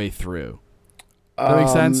all the way through? Does that make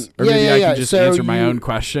sense? Or maybe I can just answer my own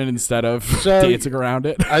question instead of dancing around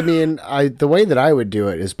it. I mean, the way that I would do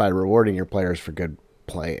it is by rewarding your players for good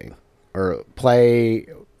playing, or play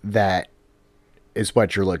that is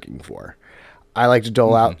what you're looking for. I like to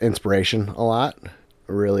dole out inspiration a lot. It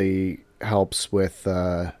really helps with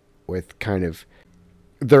kind of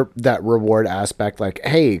that reward aspect. Like,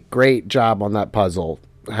 hey, great job on that puzzle.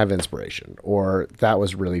 Have inspiration. Or that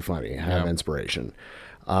was really funny. Have inspiration.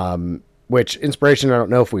 Which inspiration, I don't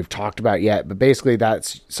know if we've talked about yet, but basically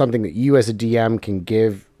that's something that you as a DM can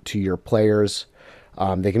give to your players.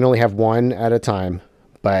 They can only have one at a time,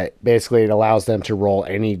 but basically it allows them to roll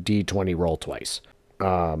any D20 roll twice.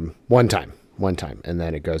 One time, and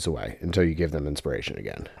then it goes away until you give them inspiration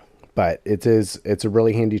again. But it's a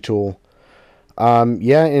really handy tool. And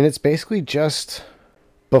it's basically just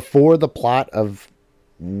before the plot of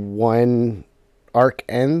one arc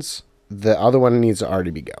ends, the other one needs to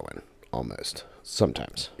already be going. Almost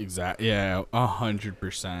sometimes. Exactly. Yeah,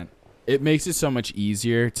 100%. It makes it so much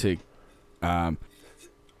easier to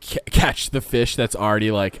catch the fish that's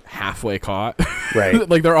already like halfway caught. Right.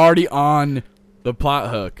 Like they're already on the plot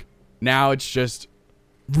hook. Now it's just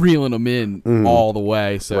reeling them in all the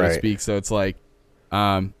way, so to speak. So it's like,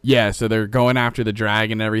 so they're going after the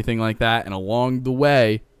dragon and everything like that. And along the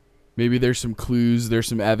way, maybe there's some clues, there's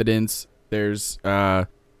some evidence, there's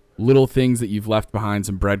little things that you've left behind,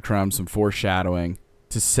 some breadcrumbs, some foreshadowing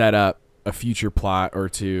to set up a future plot or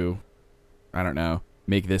to, I don't know,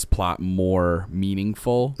 make this plot more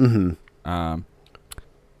meaningful.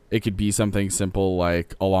 It could be something simple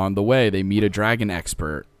like along the way they meet a dragon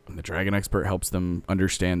expert and the dragon expert helps them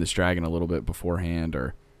understand this dragon a little bit beforehand,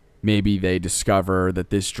 or maybe they discover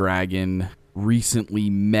that this dragon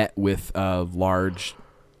recently met with a large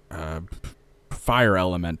fire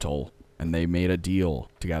elemental and they made a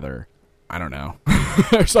deal together. I don't know.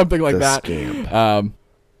 Or something like that. Scamp.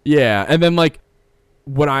 And then like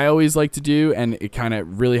what I always like to do, and it kind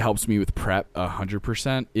of really helps me with prep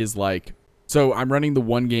 100%, is like, so I'm running the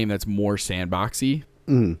one game that's more sandboxy,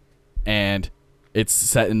 and it's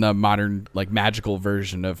set in the modern like magical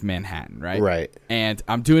version of Manhattan, right? Right. And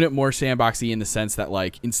I'm doing it more sandboxy in the sense that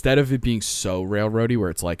like instead of it being so railroady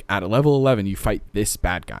where it's like at a level 11 you fight this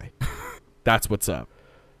bad guy. That's what's up.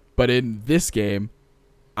 But in this game,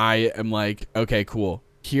 I am like, okay, cool.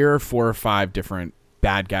 Here are 4 or 5 different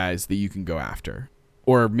bad guys that you can go after.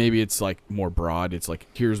 Or maybe it's like more broad. It's like,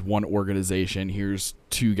 here's one organization. Here's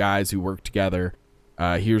 2 guys who work together.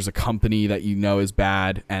 Here's a company that you know is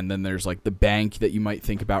bad. And then there's like the bank that you might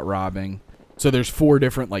think about robbing. So there's 4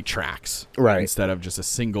 different like tracks. Right. Instead of just a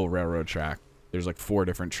single railroad track. There's like 4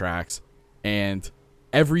 different tracks. And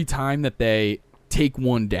every time that they take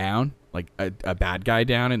one down, like a bad guy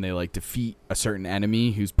down, and they like defeat a certain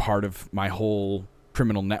enemy who's part of my whole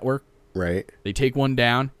criminal network. Right. They take one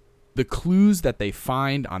down. The clues that they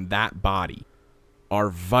find on that body are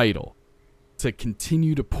vital to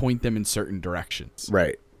continue to point them in certain directions.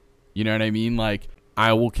 Right. You know what I mean? Like,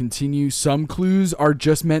 I will continue. Some clues are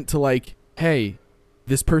just meant to like, hey,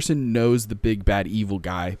 this person knows the big bad evil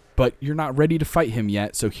guy, but you're not ready to fight him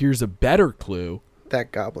yet. So here's a better clue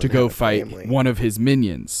That goblin to go had a fight family. one of his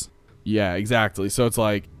minions. Yeah, exactly. So it's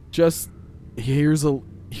like, just here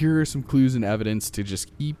are some clues and evidence to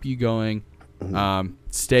just keep you going,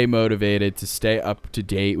 stay motivated, to stay up to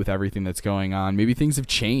date with everything that's going on. Maybe things have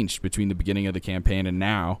changed between the beginning of the campaign and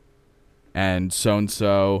now, and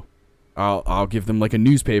so I'll give them like a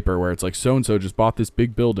newspaper where it's like so and so just bought this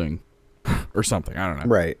big building or something. I don't know.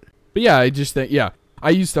 Right. But yeah, I just think I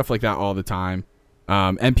use stuff like that all the time.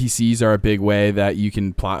 NPCs are a big way that you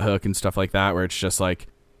can plot hook and stuff like that, where it's just like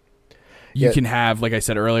you can have, like I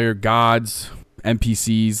said earlier, gods,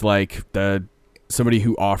 NPCs, like somebody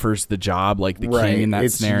who offers the job, like the king in that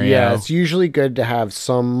scenario. Yeah, it's usually good to have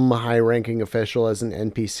some high-ranking official as an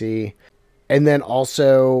NPC. And then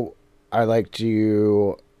also, I like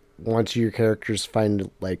to, once your characters find,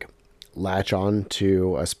 like, latch on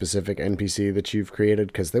to a specific NPC that you've created,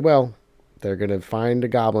 because they will. They're going to find a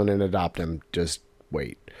goblin and adopt him. Just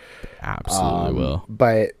wait. Absolutely will.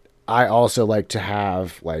 But I also like to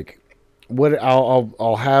have like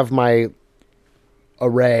I'll have my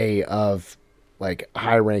array of like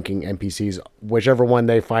high ranking NPCs, whichever one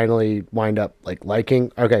they finally wind up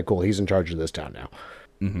liking. Okay, cool. He's in charge of this town now.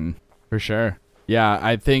 Mm-hmm. For sure. Yeah,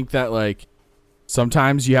 I think that like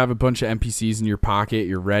sometimes you have a bunch of NPCs in your pocket.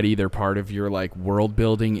 You're ready. They're part of your like world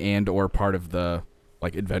building and or part of the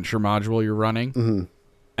like adventure module you're running. Mm-hmm.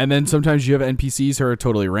 And then sometimes you have NPCs who are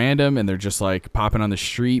totally random and they're just like popping on the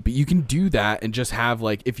street. But you can do that and just have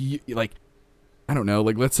like, if you like, I don't know,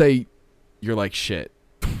 like let's say you're like, shit,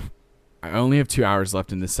 I only have 2 hours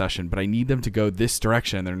left in this session, but I need them to go this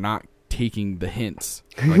direction. They're not taking the hints.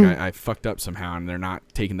 Like I fucked up somehow and they're not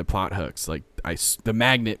taking the plot hooks. Like the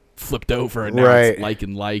magnet flipped over and now it's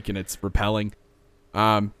like and it's repelling.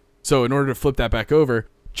 So in order to flip that back over,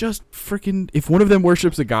 just freaking, if one of them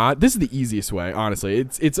worships a god, this is the easiest way, honestly.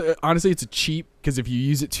 Honestly, it's a cheap, because if you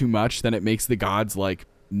use it too much, then it makes the gods like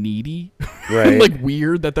needy, right? Like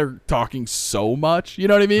weird that they're talking so much. You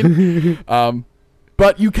know what I mean?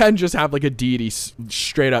 But you can just have like a deity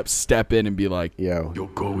straight up step in and be like, "Yo, you're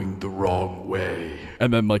going the wrong way,"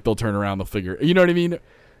 and then like they'll turn around, they'll figure. You know what I mean?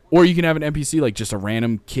 Or you can have an NPC like just a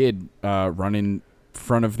random kid run in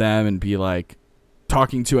front of them and be like,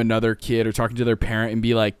 talking to another kid or talking to their parent and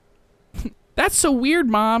be like, "That's so weird,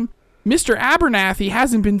 Mom. Mr. Abernathy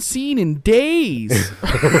hasn't been seen in days."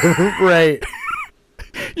 Right.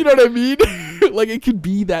 You know what I mean? Like it could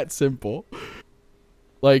be that simple.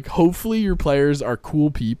 Like hopefully your players are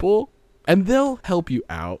cool people and they'll help you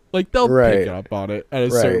out. Like they'll pick up on it at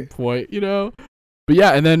a certain point, you know? But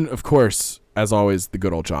yeah, and then of course, as always, the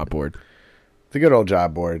good old job board. The good old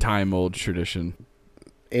job board. Time old tradition.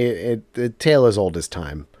 The tale as old as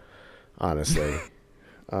time, honestly.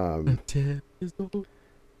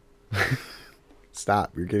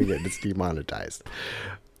 Stop! You're gonna get this demonetized.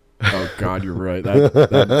 Oh God, you're right.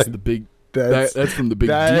 That's the big. That's from the big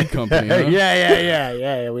D company. Huh?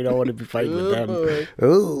 Yeah. We don't want to be fighting with them.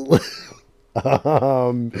 Ooh.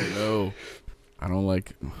 No, I don't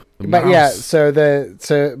like. The but mouse.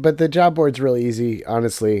 Yeah, but the job board's really easy.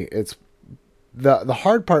 Honestly, it's. The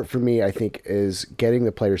hard part for me, I think, is getting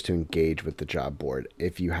the players to engage with the job board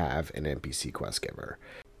if you have an NPC quest giver.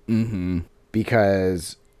 Mm-hmm.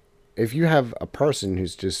 Because if you have a person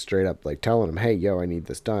who's just straight up like telling them, "Hey, yo, I need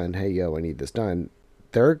this done. Hey, yo, I need this done,"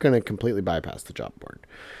 they're going to completely bypass the job board.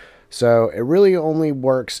 So it really only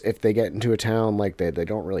works if they get into a town like they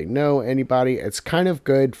don't really know anybody. It's kind of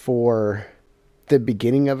good for the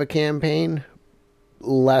beginning of a campaign,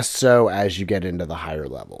 less so as you get into the higher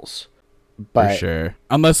levels. But, for sure.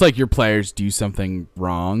 Unless like your players do something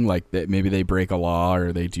wrong, like that maybe they break a law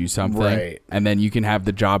or they do something. Right. And then you can have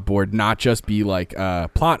the job board not just be like a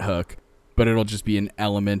plot hook, but it'll just be an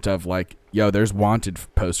element of like, yo, there's wanted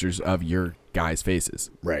posters of your guys' faces.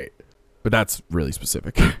 Right. But that's really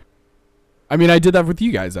specific. I mean, I did that with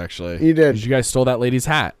you guys actually. You did. 'Cause you guys stole that lady's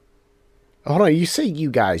hat. Hold on, you say you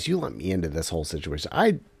guys, you let me into this whole situation.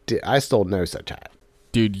 I stole no such hat.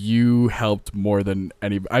 Dude, you helped more than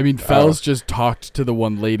anybody. I mean, Fells just talked to the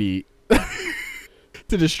one lady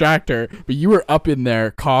to distract her, but you were up in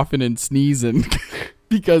there coughing and sneezing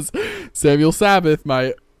because Samuel Sabbath,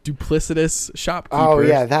 my duplicitous shopkeeper,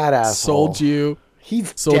 that asshole sold you.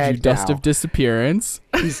 He's sold dead you Dust now. of Disappearance.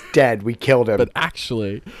 He's dead. We killed him. But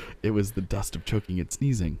actually, it was the dust of choking and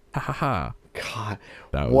sneezing. Ha ha ha. God,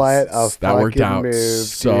 that worked out move,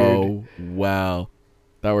 so dude. well.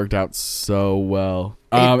 That worked out so well.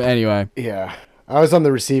 Anyway. Yeah. I was on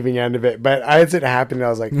the receiving end of it, but as it happened, I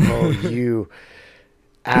was like, "Oh, you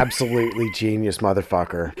absolutely genius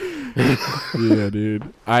motherfucker." Yeah,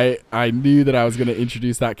 dude. I knew that I was going to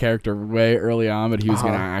introduce that character way early on, but he was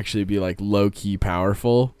going to actually be like low-key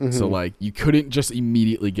powerful. Mm-hmm. So like you couldn't just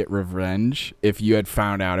immediately get revenge if you had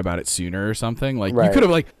found out about it sooner or something. Like you could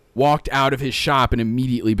have like walked out of his shop and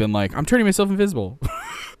immediately been like, "I'm turning myself invisible."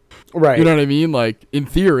 Right. You know what I mean? Like in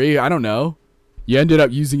theory, I don't know. You ended up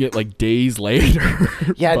using it like days later.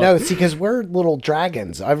 Yeah, no, see, because we're little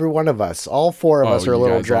dragons. Every one of us, all four of us are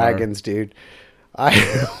little dragons, dude.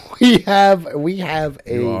 We have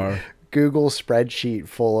a Google spreadsheet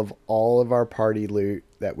full of all of our party loot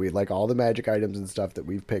that we like, all the magic items and stuff that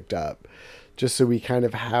we've picked up, just so we kind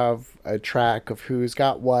of have a track of who's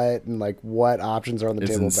got what and like what options are on the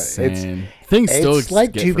table. Insane. But things still it's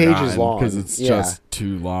like 2 pages long because it's just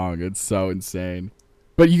too long. It's so insane.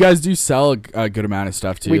 But you guys do sell a good amount of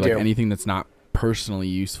stuff too. We like do. Anything that's not personally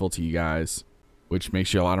useful to you guys, which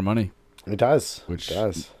makes you a lot of money. It does. Which it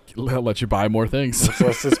does. let you buy more things. So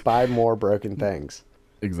let's just buy more broken things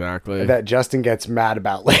Exactly. that Justin gets mad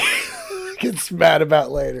about later.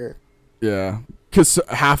 Yeah. Because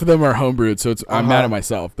half of them are homebrewed, so I'm mad at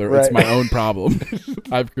myself. Right. It's my own problem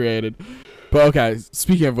I've created. But okay,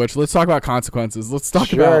 speaking of which, let's talk about consequences. Let's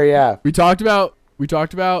talk about. Sure, yeah. We talked about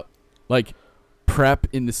like prep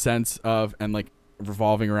in the sense of and like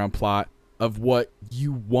revolving around plot of what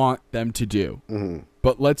you want them to do. Mm-hmm.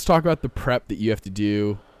 But let's talk about the prep that you have to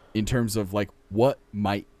do in terms of like what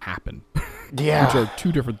might happen. Yeah. Which are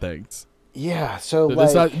two different things. Yeah, so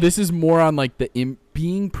This is more on like the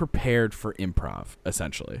being prepared for improv,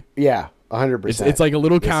 essentially. yeah, 100%. It's like a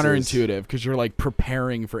little This is- counterintuitive because you're like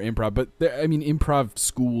preparing for improv, but improv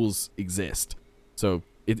schools exist, so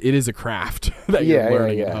it is a craft that you're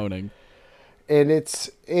learning and honing. And it's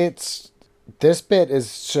this bit is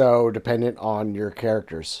so dependent on your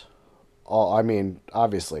characters.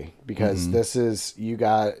 Obviously, because this is you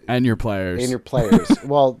got And your players. and your players.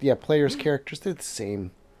 Well, yeah, players' characters, they're the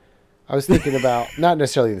same. I was thinking about not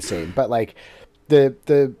necessarily the same, but like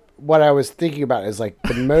the what I was thinking about is like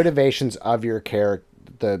the motivations of your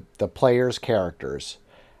the players' characters,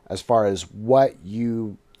 as far as what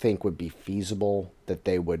you think would be feasible that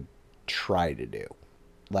they would try to do.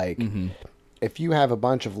 Like if you have a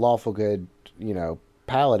bunch of lawful good,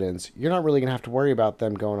 paladins, you're not really gonna have to worry about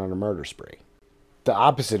them going on a murder spree. The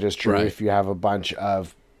opposite is true Right. if you have a bunch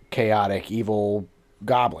of chaotic, evil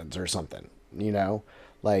goblins or something.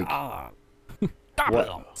 Like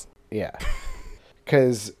Goblins. yeah,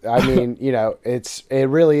 because it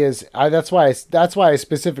really is. That's why I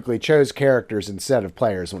specifically chose characters instead of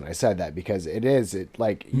players when I said that, because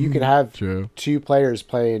you could have True. two players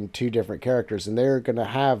playing two different characters and they're gonna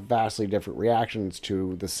have vastly different reactions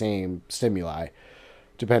to the same stimuli,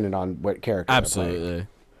 depending on what character. they're playing. Absolutely.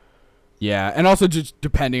 Yeah, and also just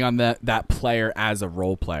depending on that player as a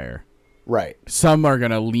role player. Right. Some are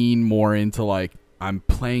gonna lean more into like, I'm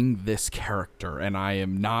playing this character and I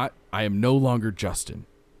am no longer Justin.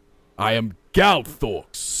 I am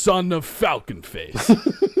Galthorx, son of Falconface.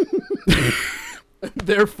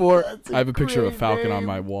 Therefore, I have a picture of a great falcon on name.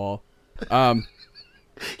 my wall. Your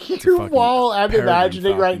fucking wall I'm peregrine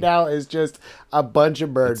imagining right falcon. now is just a bunch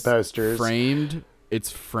of bird It's posters. Framed.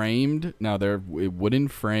 It's framed. Now they're wooden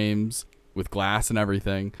frames with glass and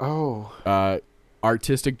everything. Oh,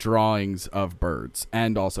 Artistic drawings of birds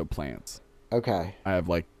and also plants. okay. I have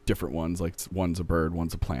like different ones. Like one's a bird,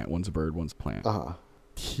 one's a plant, one's a bird, one's a plant. Uh-huh.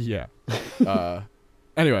 Yeah.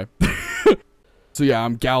 Anyway. So yeah,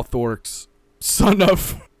 I'm Galthorx, son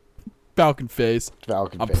of Falconface.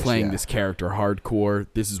 Falcon I'm face, playing yeah. this character hardcore.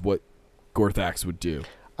 This is what Gorthax would do.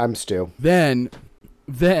 I'm Stu. Then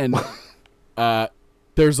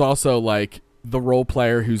there's also like the role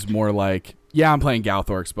player who's more like, yeah, I'm playing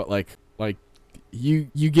Galthorx, but like you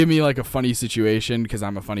give me like a funny situation because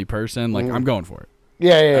I'm a funny person, like I'm going for it.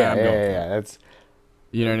 Yeah. I'm going for it. That's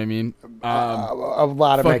You know what I mean? a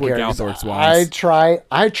lot of fuck my what characters. Galthorx wants.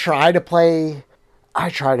 I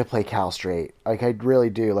try to play Cal straight. Like I really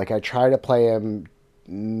do. Like I try to play him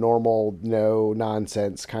normal, no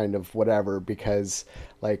nonsense kind of whatever, because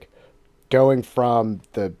like going from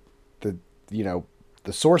the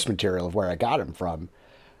source material of where I got him from,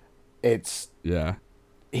 Yeah.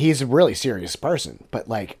 he's a really serious person, but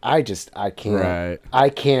like I can't Right. I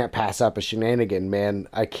can't pass up a shenanigan, man.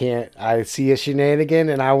 I see a shenanigan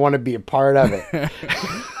and I want to be a part of it.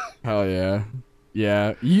 Hell yeah.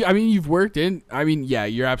 Yeah. You've worked in. Yeah,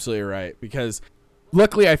 you're absolutely right. Because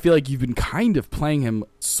luckily, I feel like you've been kind of playing him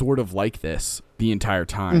sort of like this the entire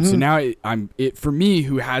time. So now for me,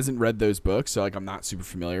 who hasn't read those books, so like I'm not super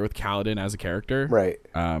familiar with Kaladin as a character. Right.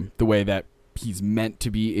 The way that he's meant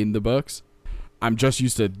to be in the books. I'm just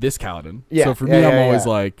used to this Kaladin. Yeah, So for yeah, me, I'm yeah, always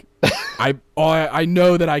yeah. like, I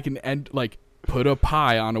know that I can put a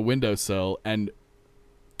pie on a windowsill and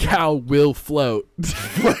Cal will float.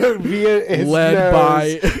 Via his Led nose.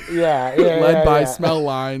 by- led by smell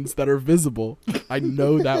lines that are visible. I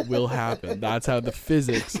know that will happen. That's how the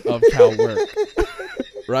physics of Cal work.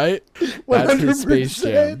 Right? That's his Space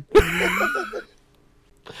Jam.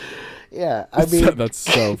 Yeah, I mean, That's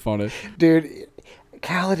so funny. dude,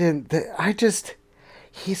 Kaladin,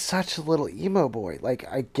 he's such a little emo boy. Like,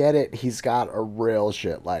 I get it, he's got a real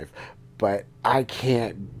shit life, but I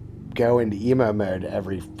can't go into emo mode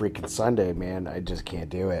every freaking Sunday, man. I just can't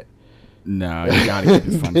do it. No, you gotta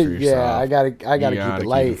keep it fun for yourself. Yeah, I gotta You keep it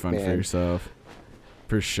light, fun man. for yourself.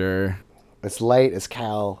 For sure. As light as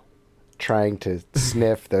Cal trying to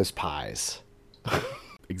sniff those pies.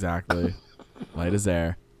 Exactly. Light as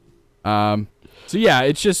air. So yeah,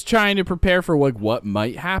 it's just trying to prepare for like what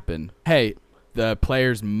might happen. Hey, the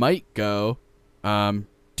players might go,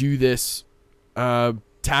 do do this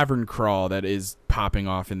tavern crawl that is popping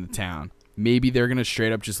off in the town. Maybe they're going to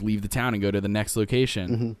straight up just leave the town and go to the next location.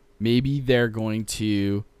 Mm-hmm. Maybe they're going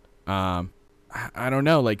to, I don't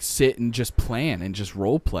know, like sit and just plan and just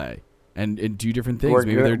role play and do different things.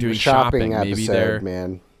 Maybe they're doing shopping. Maybe they're,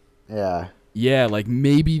 man. Yeah. Yeah, like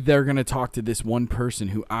maybe they're going to talk to this one person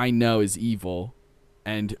who I know is evil.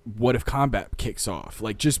 And what if combat kicks off?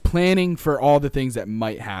 Like just planning for all the things that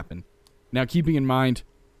might happen. Now, keeping in mind,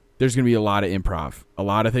 there's going to be a lot of improv. A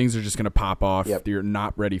lot of things are just going to pop off. Yep. You're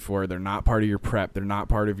not ready for. They're not part of your prep. They're not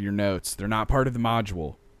part of your notes. They're not part of the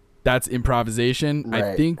module. That's improvisation. Right.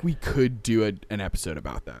 I think we could do an episode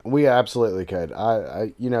about that. We absolutely could.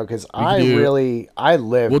 I because I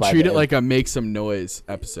live. We'll by treat the it like a make some noise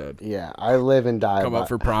episode. Yeah, I live and die. Come up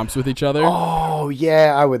for prompts with each other. Oh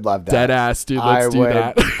yeah, I would love that. Dead ass, dude. Let's do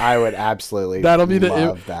that. I would absolutely. That'll be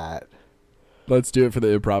love that. Let's do it for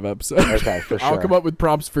the improv episode. Okay, for sure. I'll come up with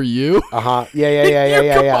prompts for you. Yeah.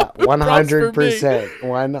 100%.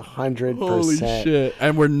 100%. Holy shit.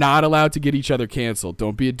 And we're not allowed to get each other canceled.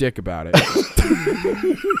 Don't be a dick about it.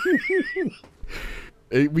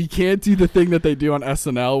 We can't do the thing that they do on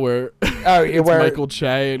SNL where it's Michael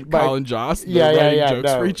Che and Colin Jost. Writing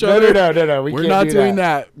jokes for each other. No. We're not doing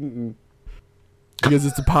that. Because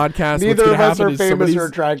it's a podcast. Neither of us are famous or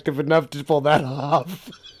attractive enough to pull that off.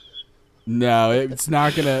 No, it's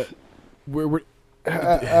not gonna. We're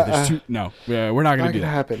no. Yeah, we're not gonna do that.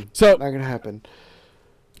 Happen. So not gonna happen.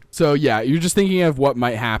 So yeah, you're just thinking of what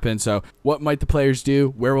might happen. So what might the players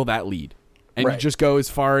do? Where will that lead? And you just go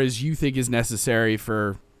as far as you think is necessary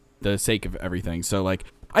for the sake of everything. So like,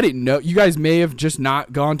 I didn't know you guys may have just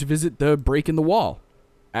not gone to visit the break in the wall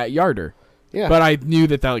at Yarder. Yeah. But I knew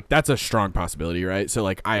that's a strong possibility, right? So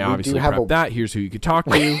like I obviously prepped that. Here's who you could talk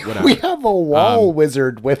to. Whatever. We have a wall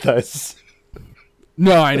wizard with us.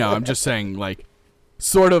 No, I know. I'm just saying like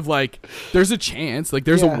sort of like there's a chance. Like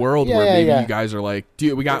there's a world where maybe you guys are like,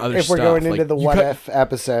 dude, we got other stuff. If we're going into like, the what if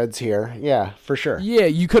episodes here. Yeah, for sure. Yeah,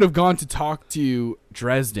 you could have gone to talk to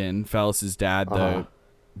Dresden, Fellis's dad, the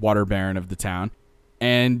water baron of the town,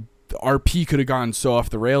 and the RP could have gone so off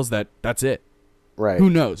the rails that's it. Right. Who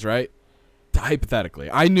knows, right?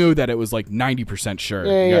 Hypothetically, I knew that it was like 90% sure.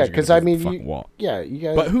 Yeah, because I mean, you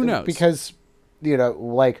guys. But who knows? Because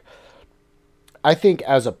like, I think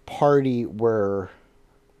as a party,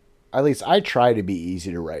 at least I try to be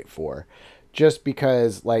easy to write for, just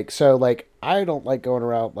because I don't like going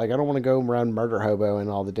around. Like, I don't want to go around murder hobo and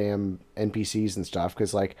all the damn NPCs and stuff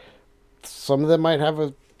because like some of them might have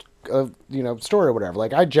a story or whatever.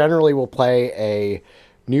 Like, I generally will play a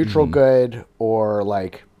neutral good or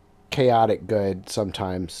like chaotic good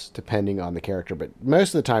sometimes depending on the character, but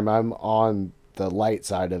most of the time I'm on the light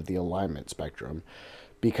side of the alignment spectrum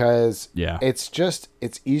because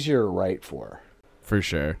it's easier to write for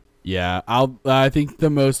sure. Yeah, I think the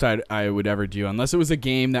most I would ever do, unless it was a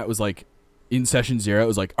game that was like in session 0, it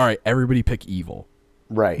was like, all right, everybody pick evil,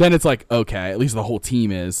 right? Then it's like, okay, at least the whole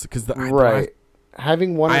team is because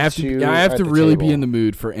having one. I have to really be in the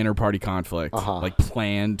mood for inter-party conflict, like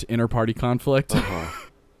planned inter-party conflict.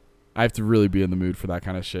 I have to really be in the mood for that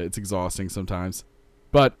kind of shit. It's exhausting sometimes.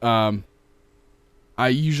 But I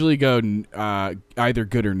usually go either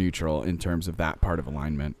good or neutral in terms of that part of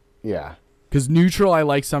alignment. Yeah. Because neutral I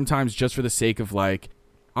like sometimes just for the sake of like,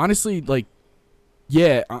 honestly, like,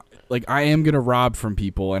 yeah, like I am going to rob from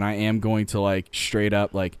people and I am going to like straight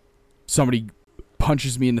up like somebody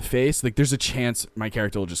punches me in the face. Like there's a chance my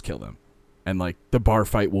character will just kill them. And like the bar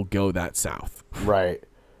fight will go that south. Right.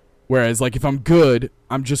 Whereas, like, if I'm good,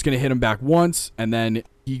 I'm just going to hit him back once, and then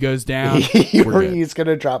he goes down. He's going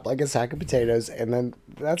to drop, like, a sack of potatoes, and then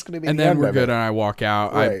that's going to be and the then end we're of good, it. and I walk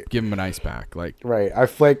out. Right. I give him an ice pack. Like, right. I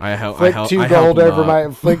flick 2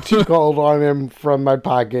 gold on him from my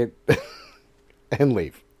pocket and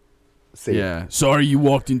leave. See. Yeah. Sorry you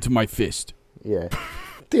walked into my fist. Yeah.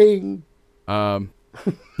 Ding. Yeah.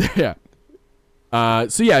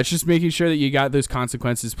 So yeah, it's just making sure that you got those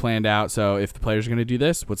consequences planned out. So if the players are going to do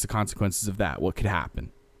this, what's the consequences of that? What could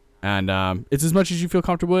happen? And it's as much as you feel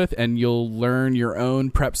comfortable with, and you'll learn your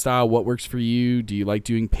own prep style. What works for you? Do you like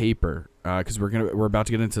doing paper? Because we're about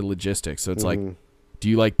to get into logistics. So it's like, do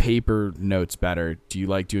you like paper notes better? Do you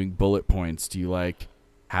like doing bullet points? Do you like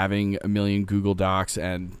having a million Google Docs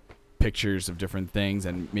and pictures of different things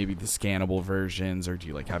and maybe the scannable versions, or do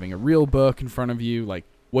you like having a real book in front of you? Like,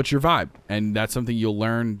 what's your vibe? And that's something you'll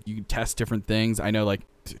learn. You can test different things. I know, like,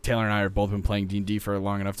 Taylor and I have both been playing D&D for a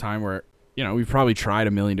long enough time where, you know, we've probably tried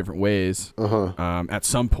a million different ways at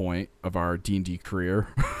some point of our D&D career.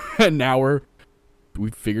 And now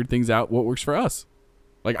we've figured things out what works for us.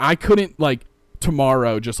 Like, I couldn't, like,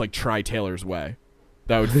 tomorrow just, like, try Taylor's way.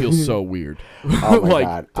 That would feel so weird. Oh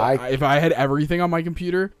my God. If I had everything on my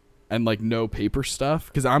computer and like no paper stuff,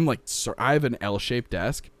 because I'm like, I have an L-shaped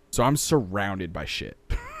desk, so I'm surrounded by shit.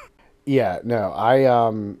 Yeah, no,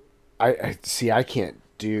 I see. I can't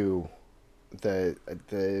do the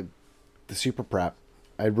super prep.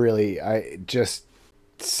 I just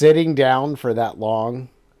sitting down for that long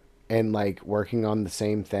and like working on the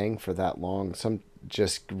same thing for that long.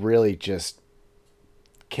 Just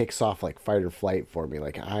kicks off like fight or flight for me.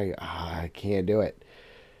 Like I can't do it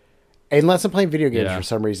unless I'm playing video games for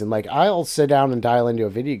some reason. Like I'll sit down and dial into a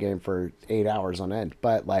video game for 8 hours on end,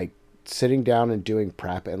 but like sitting down and doing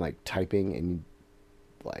prep and like typing and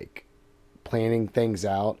like planning things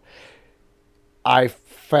out. I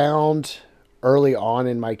found early on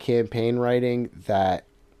in my campaign writing that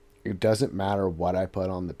it doesn't matter what I put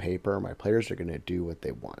on the paper, my players are going to do what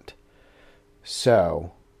they want.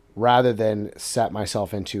 So rather than set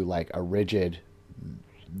myself into like a rigid,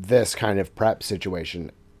 this kind of prep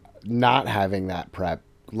situation, not having that prep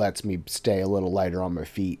lets me stay a little lighter on my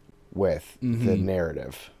feet with the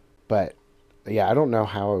narrative. But yeah, I don't know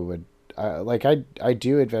how I would, I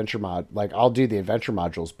do adventure like I'll do the adventure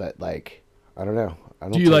modules, but like, I don't know.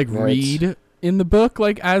 Do you like read in the book,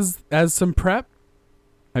 like as some prep?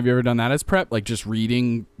 Have you ever done that as prep? Like just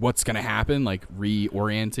reading what's going to happen, like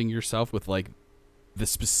reorienting yourself with like the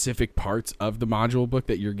specific parts of the module book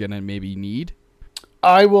that you're going to maybe need?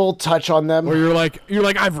 I will touch on them. Or you're like,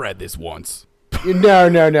 I've read this once.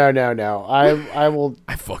 No. I will.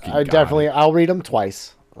 I'll read them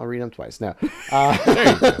twice. No,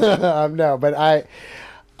 no, but I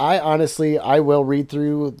honestly, I will read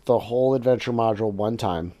through the whole adventure module one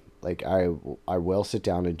time. Like I will sit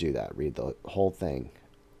down and do that, read the whole thing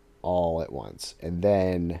all at once. And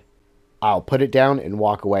then I'll put it down and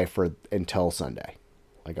walk away until Sunday.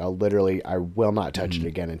 Like I will not touch it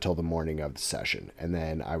again until the morning of the session. And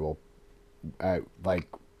then I'll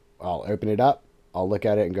open it up. I'll look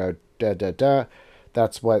at it and go,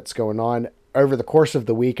 that's what's going on. Over the course of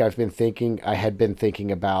the week, I had been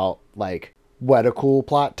thinking about like what a cool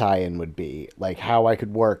plot tie-in would be, like how I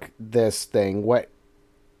could work this thing, what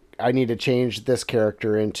I need to change this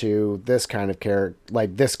character into this kind of character,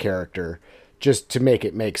 like this character, just to make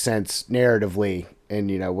it make sense narratively.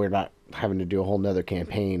 And, we're not having to do a whole nother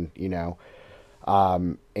campaign, and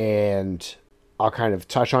I'll kind of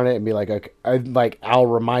touch on it and be like, I'll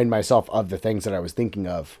remind myself of the things that I was thinking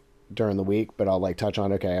of during the week, but I'll like touch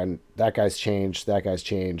on, and that guy's changed.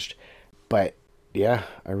 But yeah,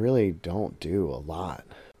 I really don't do a lot.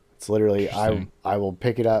 It's literally, I will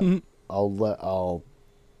pick it up.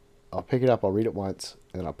 I'll pick it up. I'll read it once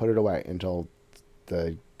and then I'll put it away until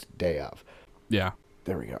the day of. Yeah.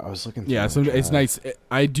 There we go. I was looking through. Yeah. So it's nice.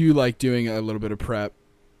 I do like doing a little bit of prep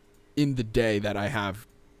in the day that I have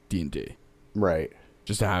D&D. Right.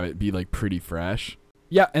 Just to have it be like pretty fresh.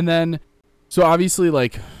 Yeah. And then, so obviously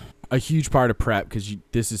like a huge part of prep, because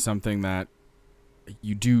this is something that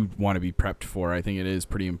you do want to be prepped for. I think it is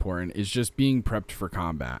pretty important, is just being prepped for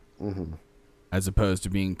combat. As opposed to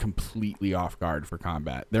being completely off guard for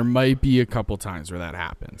combat. There might be a couple times where that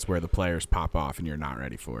happens, where the players pop off and you're not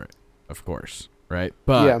ready for it, of course, right?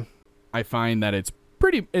 But yeah. I find that it's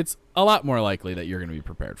a lot more likely that you're going to be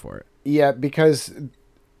prepared for it. Yeah, because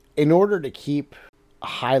in order to keep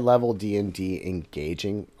high-level D&D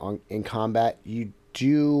engaging in combat, you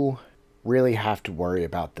do really have to worry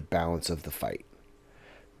about the balance of the fight.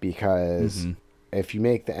 Because if you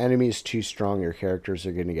make the enemies too strong, your characters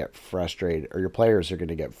are going to get frustrated, or your players are going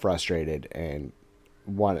to get frustrated, and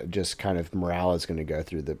just kind of morale is going to go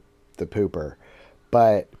through the pooper.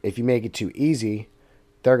 But if you make it too easy,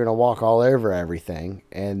 they're going to walk all over everything,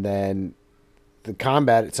 and then the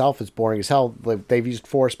combat itself is boring as hell. They've used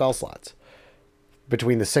 4 spell slots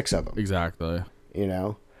between the 6 of them. Exactly.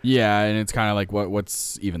 Yeah, and it's kind of like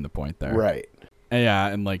what's even the point there? Right. Yeah,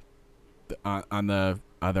 and like on the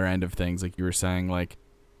other end of things, like you were saying, like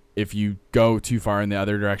if you go too far in the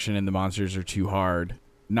other direction and the monsters are too hard,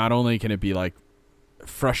 not only can it be like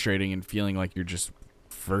frustrating and feeling like you're just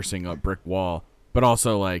versing a brick wall, but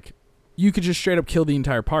also like you could just straight up kill the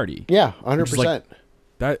entire party. Yeah, 100%. Like,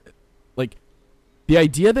 that, like the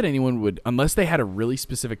idea that anyone would, unless they had a really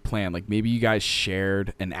specific plan, like maybe you guys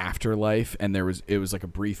shared an afterlife and it was like a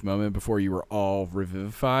brief moment before you were all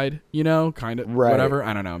revivified, kind of whatever.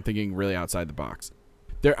 I don't know. I'm thinking really outside the box.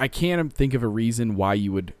 I can't think of a reason why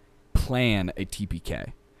you would plan a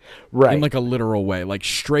TPK. Right. In like a literal way. Like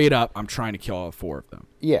straight up, I'm trying to kill all 4 of them.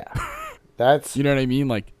 Yeah. That's... You know what I mean?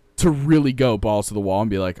 Like to really go balls to the wall and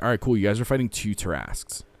be like, all right, cool. You guys are fighting 2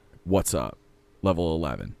 Tarrasques. What's up? Level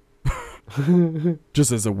 11.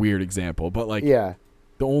 Just as a weird example. But like, yeah,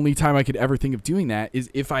 the only time I could ever think of doing that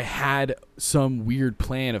is if I had some weird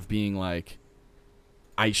plan of being like,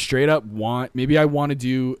 I straight up maybe I want to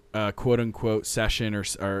do a quote unquote session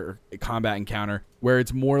or a combat encounter where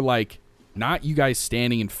it's more like not you guys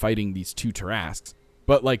standing and fighting these two Tarrasques,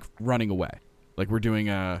 but like running away. Like we're doing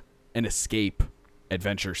an escape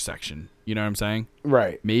adventure section. You know what I'm saying?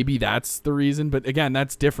 Right. Maybe that's the reason. But again,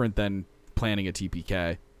 that's different than planning a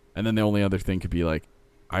TPK. And then the only other thing could be like,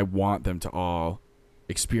 I want them to all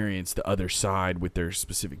experience the other side with their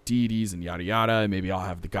specific deities and yada yada, and maybe I'll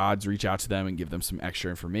have the gods reach out to them and give them some extra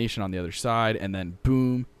information on the other side, and then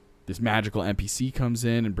boom, this magical NPC comes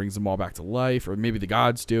in and brings them all back to life, or maybe the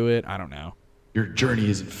gods do it. I don't know. Your journey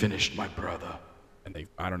isn't finished, my brother. And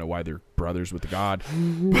I don't know why they're brothers with the god.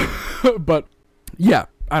 But yeah,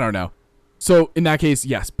 I don't know. So in that case,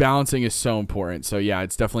 yes, balancing is so important. So yeah,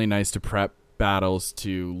 it's definitely nice to prep battles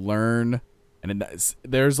to learn. And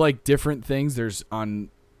there's like different things. There's on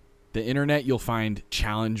the internet, you'll find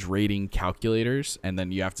challenge rating calculators, and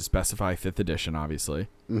then you have to specify 5th edition, obviously.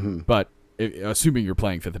 Mm-hmm. But assuming you're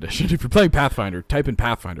playing 5th edition, if you're playing Pathfinder, type in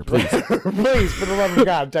Pathfinder, please. Please, for the love of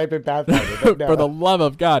God, type in Pathfinder. No. For the love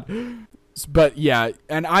of God. But yeah,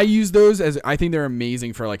 and I use those as, I think they're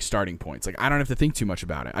amazing for like starting points. Like I don't have to think too much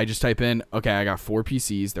about it. I just type in, okay, I got 4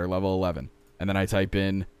 PCs, they're level 11. And then I type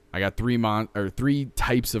in, I got 3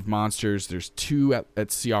 types of monsters. There's 2 at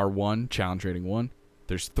CR1, challenge rating 1.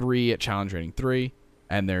 There's 3 at challenge rating 3.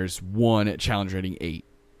 And there's 1 at challenge rating 8.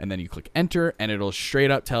 And then you click enter, and it'll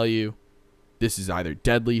straight up tell you this is either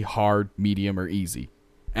deadly, hard, medium, or easy.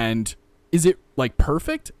 And is it like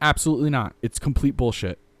perfect? Absolutely not. It's complete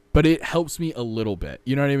bullshit. But it helps me a little bit.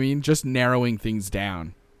 You know what I mean? Just narrowing things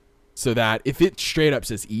down so that if it straight up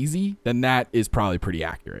says easy, then that is probably pretty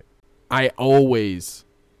accurate. I always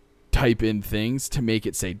type in things to make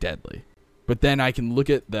it say deadly, but then I can look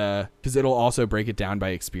at because it'll also break it down by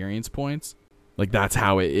experience points. Like that's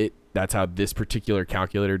how that's how this particular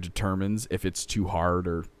calculator determines if it's too hard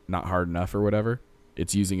or not hard enough or whatever.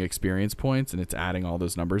 It's using experience points and it's adding all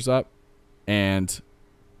those numbers up. And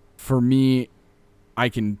for me, I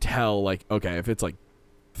can tell like, okay, if it's like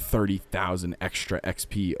 30,000 extra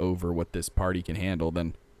XP over what this party can handle,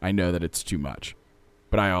 then I know that it's too much.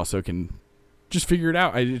 But I also can just figure it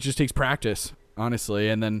out. It just takes practice, honestly.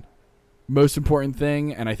 And then most important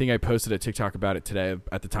thing, and I think I posted a TikTok about it today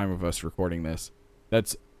at the time of us recording this,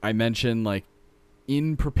 I mentioned like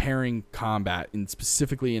in preparing combat, and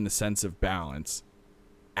specifically in the sense of balance,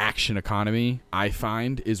 action economy, I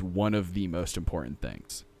find, is one of the most important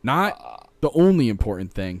things. Not the only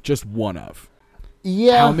important thing, just one of.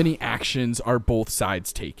 Yeah. How many actions are both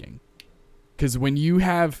sides taking? Because when you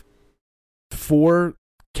have 4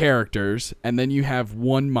 characters and then you have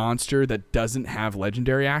 1 monster that doesn't have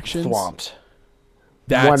legendary actions, swamped.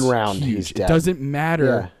 That's 1 round, huge. he's dead. It doesn't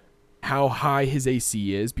matter how high his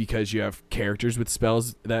AC is because you have characters with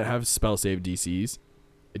spells that have spell save DCs.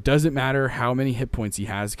 It doesn't matter how many hit points he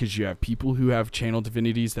has because you have people who have channel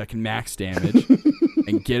divinities that can max damage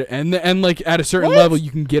and get and like at a certain level you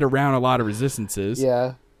can get around a lot of resistances.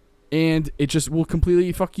 Yeah. And it just will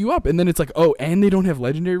completely fuck you up. And then it's like, oh, and they don't have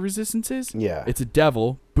legendary resistances? Yeah. It's a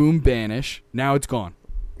devil. Boom, banish. Now it's gone.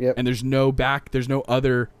 Yep. And there's no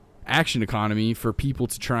other action economy for people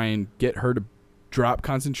to try and get her to drop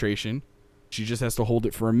concentration. She just has to hold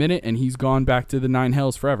it for a minute, and he's gone back to the 9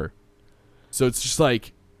 hells forever. So it's just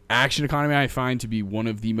like, action economy I find to be one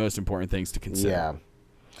of the most important things to consider.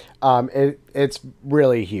 Yeah. It's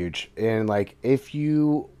really huge. And like, if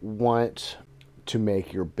you want to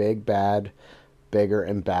make your big bad bigger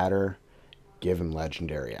and badder, give him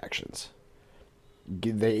legendary actions.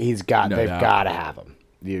 They've got to have them.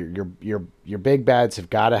 Your big bads have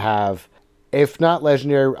got to have, if not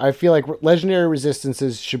legendary. I feel like legendary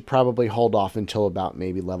resistances should probably hold off until about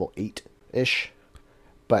maybe level 8-ish.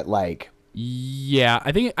 But like, yeah,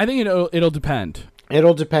 I think it'll depend.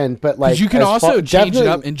 It'll depend, but like, you can also change it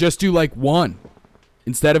up and just do like 1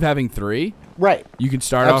 instead of having 3. Right. You can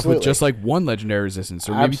start off with just like 1 legendary resistance,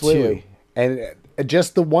 or maybe 2. And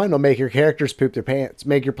just the 1 will make your characters poop their pants.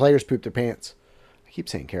 Make your players poop their pants. I keep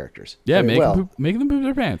saying characters. Yeah, make them poop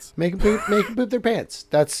their pants. Make them poop their pants.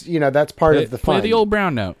 That's that's part of the fun. Play the old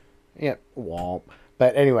brown note. Yeah, womp.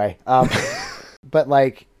 But anyway, but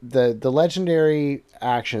like the legendary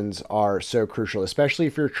actions are so crucial, especially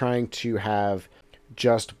if you're trying to have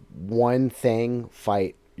just one thing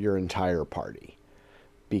fight your entire party,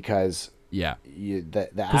 because the action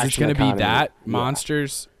it's going to be that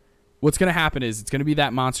monsters. Yeah. What's going to happen is it's going to be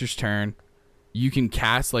that monster's turn. You can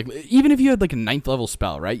cast, like, even if you had like a 9th level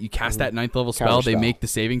spell, right? You cast that 9th level spell, they make the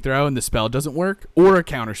saving throw and the spell doesn't work, or a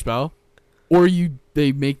counter spell. or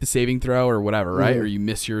they make the saving throw or whatever, right? Mhm. Or you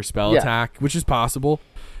miss your spell Yeah. attack, which is possible.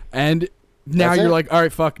 And now That's you're it. like, all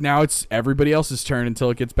right, fuck, now it's everybody else's turn until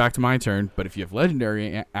it gets back to my turn. But if you have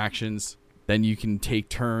legendary actions, then you can take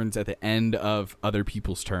turns at the end of other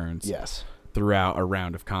people's turns Yes. throughout a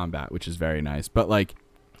round of combat, which is very nice. But like,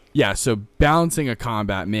 yeah, so balancing a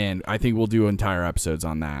combat, man, I think we'll do entire episodes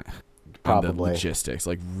on that. On the Probably. logistics,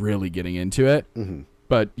 like really getting into it. Mhm.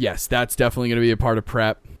 But yes, that's definitely going to be a part of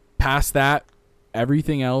prep. Past that,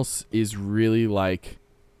 everything else is really like,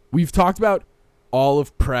 we've talked about all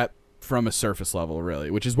of prep from a surface level,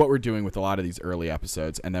 really, which is what we're doing with a lot of these early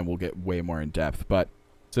episodes, and then we'll get way more in depth. But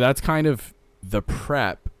so that's kind of the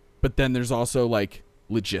prep, but then there's also like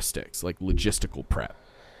logistics, like logistical prep,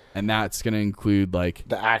 and that's going to include like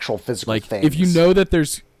The actual physical like things. if you know that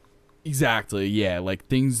there's exactly, yeah, like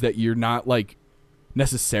things that you're not like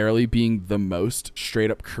necessarily being the most straight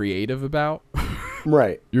up creative about.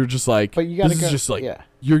 Right. You're just like, But you gotta this go- is just like, yeah.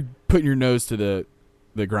 you're putting your nose to the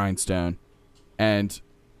grindstone, and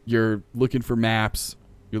you're looking for maps,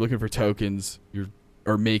 you're looking for tokens,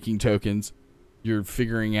 or making tokens, you're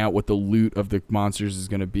figuring out what the loot of the monsters is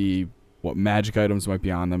going to be, what magic items might be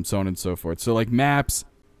on them, so on and so forth. So like maps,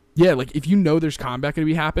 yeah, like if you know there's combat going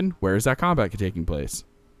to be happen, where is that combat taking place?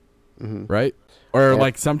 Right? Or Yeah.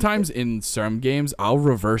 like sometimes in some games, I'll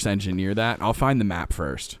reverse engineer that. I'll find the map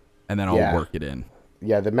first, and then I'll Yeah. work it in.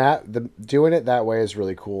 Yeah, the doing it that way is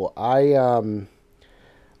really cool. I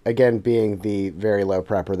again, being the very low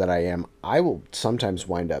prepper that I am, I will sometimes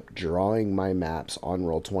wind up drawing my maps on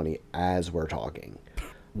Roll20 as we're talking.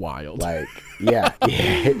 Wild. Like, yeah,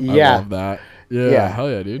 I yeah, love that. Yeah, Yeah. hell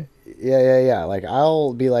yeah, dude. yeah. Like,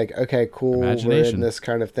 I'll be like, okay, cool, we're Imagination. in this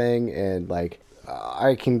kind of thing, and like,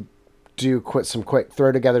 I can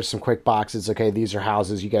throw together some quick boxes. Okay, these are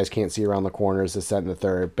houses you guys can't see around the corners, this, that, and the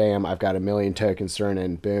third. Bam, I've got 1,000,000 tokens thrown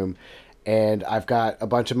in. Boom. And I've got a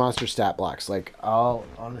bunch of monster stat blocks. Like, I'll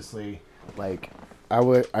honestly, like,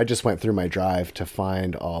 I just went through my drive to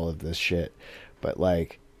find all of this shit, but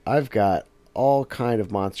like, I've got all kind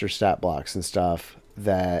of monster stat blocks and stuff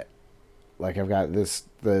that, like, I've got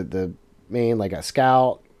the main, like, a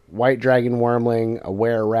scout, white dragon wormling, a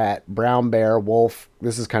were rat, brown bear, wolf.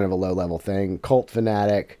 This is kind of a low level thing. Cult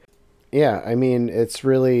fanatic. Yeah, I mean, it's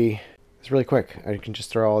really quick. I can just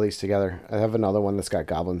throw all these together. I have another one that's got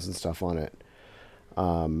goblins and stuff on it.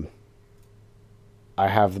 I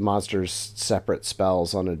have the monsters' separate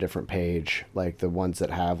spells on a different page, like the ones that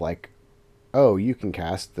have like, oh, you can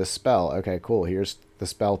cast this spell. Okay, cool. Here's the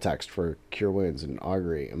spell text for Cure Wounds and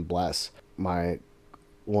Augury and Bless. My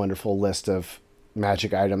wonderful list of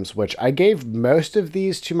magic items, which I gave most of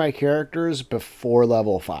these to my characters before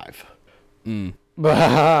level 5.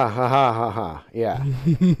 Yeah.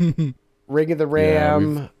 Ring of the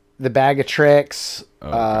Ram, the Bag of Tricks,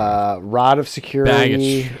 Rod of Security.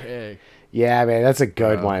 Bag of trick. Yeah, man, that's a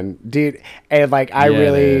good one, dude. And like, I Yeah, it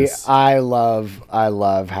really, is. I love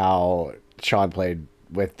how Sean played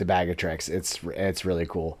with the Bag of Tricks. It's really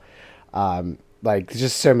cool. Like,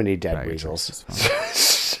 just so many dead Bag of weasels. Tricks is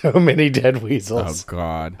So many dead Oh weasels.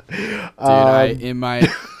 god, dude! I in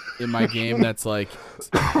my game that's like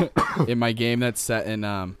in my game that's set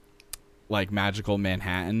in like magical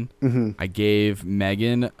Manhattan. I gave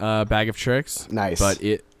Megan a Bag of Tricks. Nice. But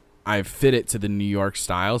I fit it to the New York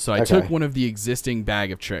style. So I Okay. took one of the existing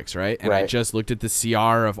Bag of Tricks, right? And I Right. just looked at the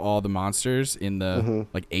CR of all the monsters in the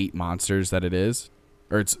like 8 monsters that it is,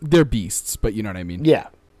 or they're beasts, but you know what I mean. Yeah.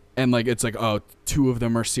 And like it's like, oh, 2 of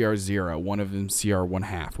them are CR0, one of them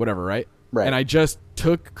CR1/2, whatever, right? Right. And I just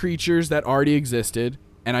took creatures that already existed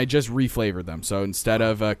and I just reflavored them. So instead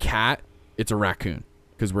of a cat, it's a raccoon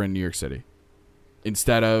because we're in New York City.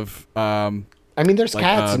 Instead of I mean, there's like,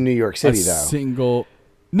 cats in New York City, a though. single,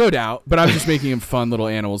 no doubt, but I'm just making them fun little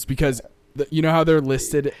animals because you know how they're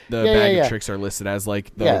listed. The Yeah, bag yeah, of yeah. tricks are listed as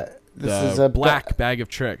like the Yeah, this is a black bag of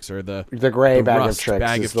tricks or the gray the bag of rust tricks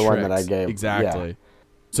bag is of the one that I tricks. gave. Exactly. Yeah.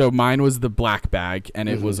 So mine was the black bag, and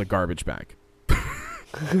it was a garbage bag.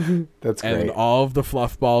 That's And great. all of the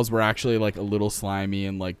fluff balls were actually like a little slimy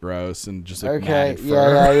and like gross and just like Okay. matted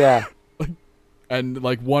fur. Yeah. And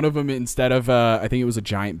like one of them, instead of I think it was a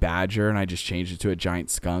giant badger, and I just changed it to a giant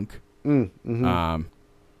skunk.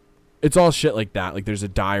 It's all shit like that. Like there's a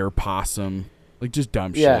dire possum, like just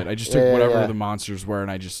dumb Yeah. shit. I just took Yeah, whatever yeah. the monsters were, and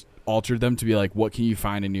I just altered them to be like, what can you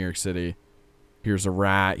find in New York City? Here's a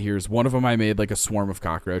rat. Here's one of them. I made like a swarm of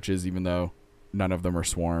cockroaches, even though none of them are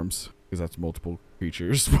swarms because that's multiple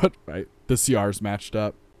creatures. But right, the CRs matched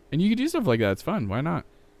up, and you could do stuff like that. It's fun. Why not?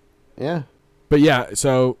 Yeah. But yeah,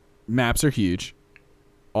 so maps are huge.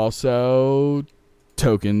 Also,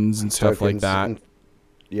 tokens and stuff like Tokens that. and-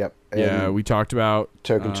 yep. Yeah, and we talked about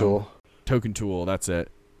token tool. Token Tool, that's it.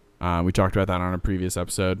 We talked about that on a previous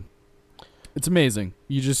episode. It's amazing.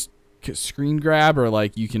 You just screen grab, or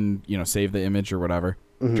like you can, save the image or whatever.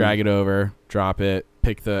 Drag it over, drop it,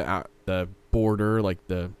 pick the border, like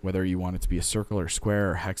whether you want it to be a circle or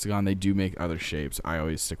square or hexagon. They do make other shapes. I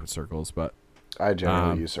always stick with circles, but I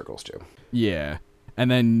generally use circles too. Yeah. And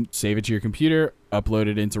then save it to your computer, upload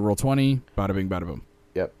it into Roll20, bada bing, bada boom.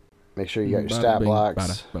 Yep. Make sure you got your stat blocks.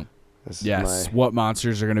 Bada boom. Yes. What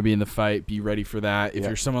monsters are going to be in the fight? Be ready for that. If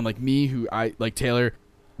you're someone like me, who like Taylor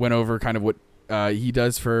went over kind of what he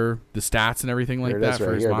does for the stats and everything like that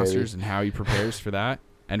for his monsters, baby, and how he prepares for that.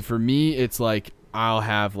 And for me, it's like I'll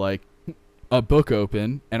have like a book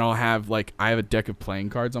open, and I'll have like I have a deck of playing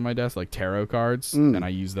cards on my desk, like tarot cards, and I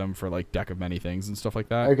use them for like deck of many things and stuff like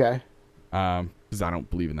that. Okay. Because I don't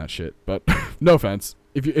believe in that shit. But no offense.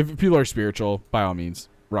 If people are spiritual, by all means,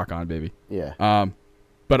 rock on, baby. Yeah.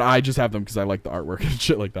 But I just have them because I like the artwork and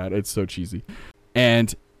shit like that. It's so cheesy.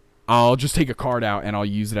 And I'll just take a card out and I'll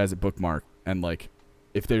use it as a bookmark. And like,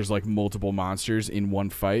 if there's like multiple monsters in one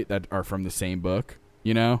fight that are from the same book,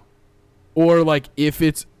 or like if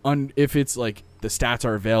it's like the stats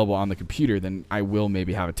are available on the computer, then I will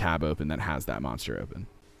maybe have a tab open that has that monster open.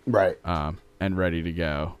 Right. And ready to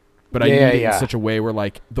go. But I need it in such a way where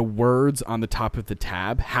like the words on the top of the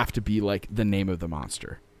tab have to be like the name of the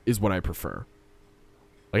monster is what I prefer.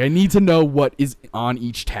 Like I need to know what is on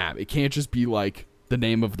each tab. It can't just be like the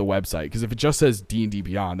name of the website, because if it just says D&D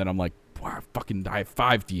Beyond, then I'm like, wow, I have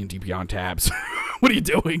 5 D&D Beyond tabs. What are you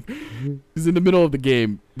doing? Because in the middle of the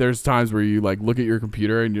game, there's times where you like look at your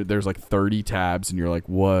computer and there's like 30 tabs, and you're like,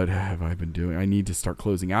 what have I been doing? I need to start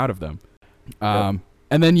closing out of them.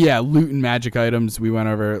 And then loot and magic items. You went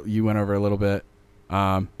over a little bit.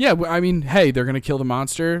 I mean, hey, they're gonna kill the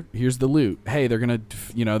monster. Here's the loot. Hey, they're gonna,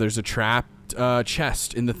 there's a trapped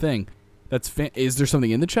chest in the thing. Is there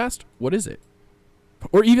something in the chest? What is it?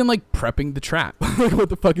 Or even like prepping the trap. Like, what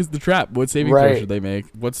the fuck is the trap? What saving throw should they make?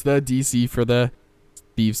 What's the DC for the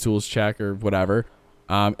thieves tools check or whatever?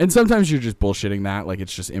 And sometimes you're just bullshitting that, like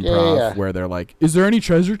it's just improv where they're like, is there any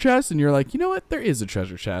treasure chest? And you're like, you know what? There is a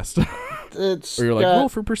treasure chest. Or you're like, roll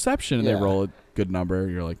for perception, and they roll a good number.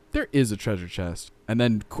 You're like, there is a treasure chest. And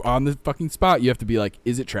then on the fucking spot, you have to be like,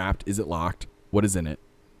 is it trapped? Is it locked? What is in it?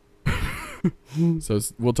 So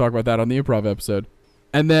we'll talk about that on the improv episode.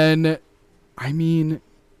 And then,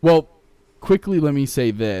 quickly let me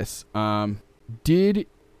say this. Did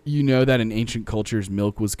you know that in ancient cultures,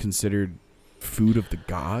 milk was considered food of the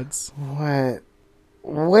gods? What?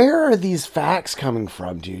 Where are these facts coming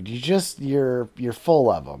from, dude? You're full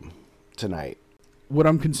of them tonight. What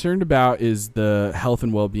I'm concerned about is the health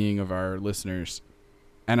and well-being of our listeners.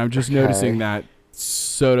 And I'm just noticing that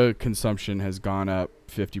soda consumption has gone up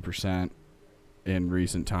 50% in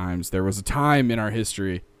recent times. There was a time in our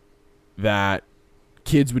history that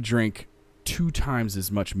kids would drink 2 times as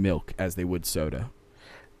much milk as they would soda.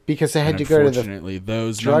 Because they had to go to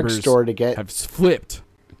the drugstore to get... have flipped.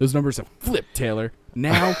 Those numbers have flipped, Taylor.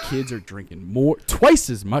 Now kids are drinking twice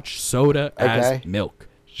as much soda as milk.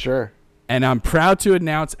 Sure. And I'm proud to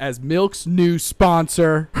announce, as milk's new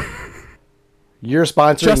sponsor... You're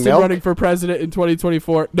sponsoring Justin milk? running for president in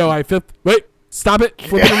 2024. No, wait, stop it.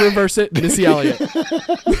 Flip it and reverse it. Missy Elliott.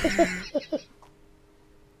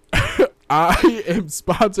 I am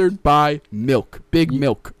sponsored by Milk. Big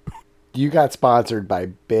Milk. You got sponsored by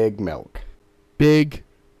Big Milk. Big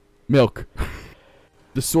Milk.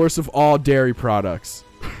 The source of all dairy products.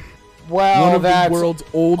 Well, one of that's the world's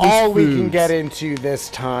oldest all foods. We can get into this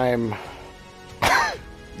time.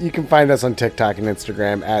 You can find us on TikTok and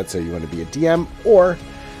Instagram at So You Want to Be a DM, or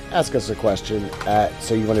ask us a question at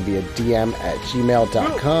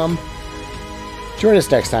soyouwantobeadm@gmail.com. Join us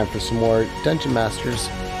next time for some more Dungeon Masters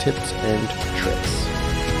tips and tricks.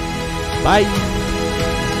 Bye.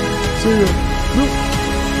 See ya.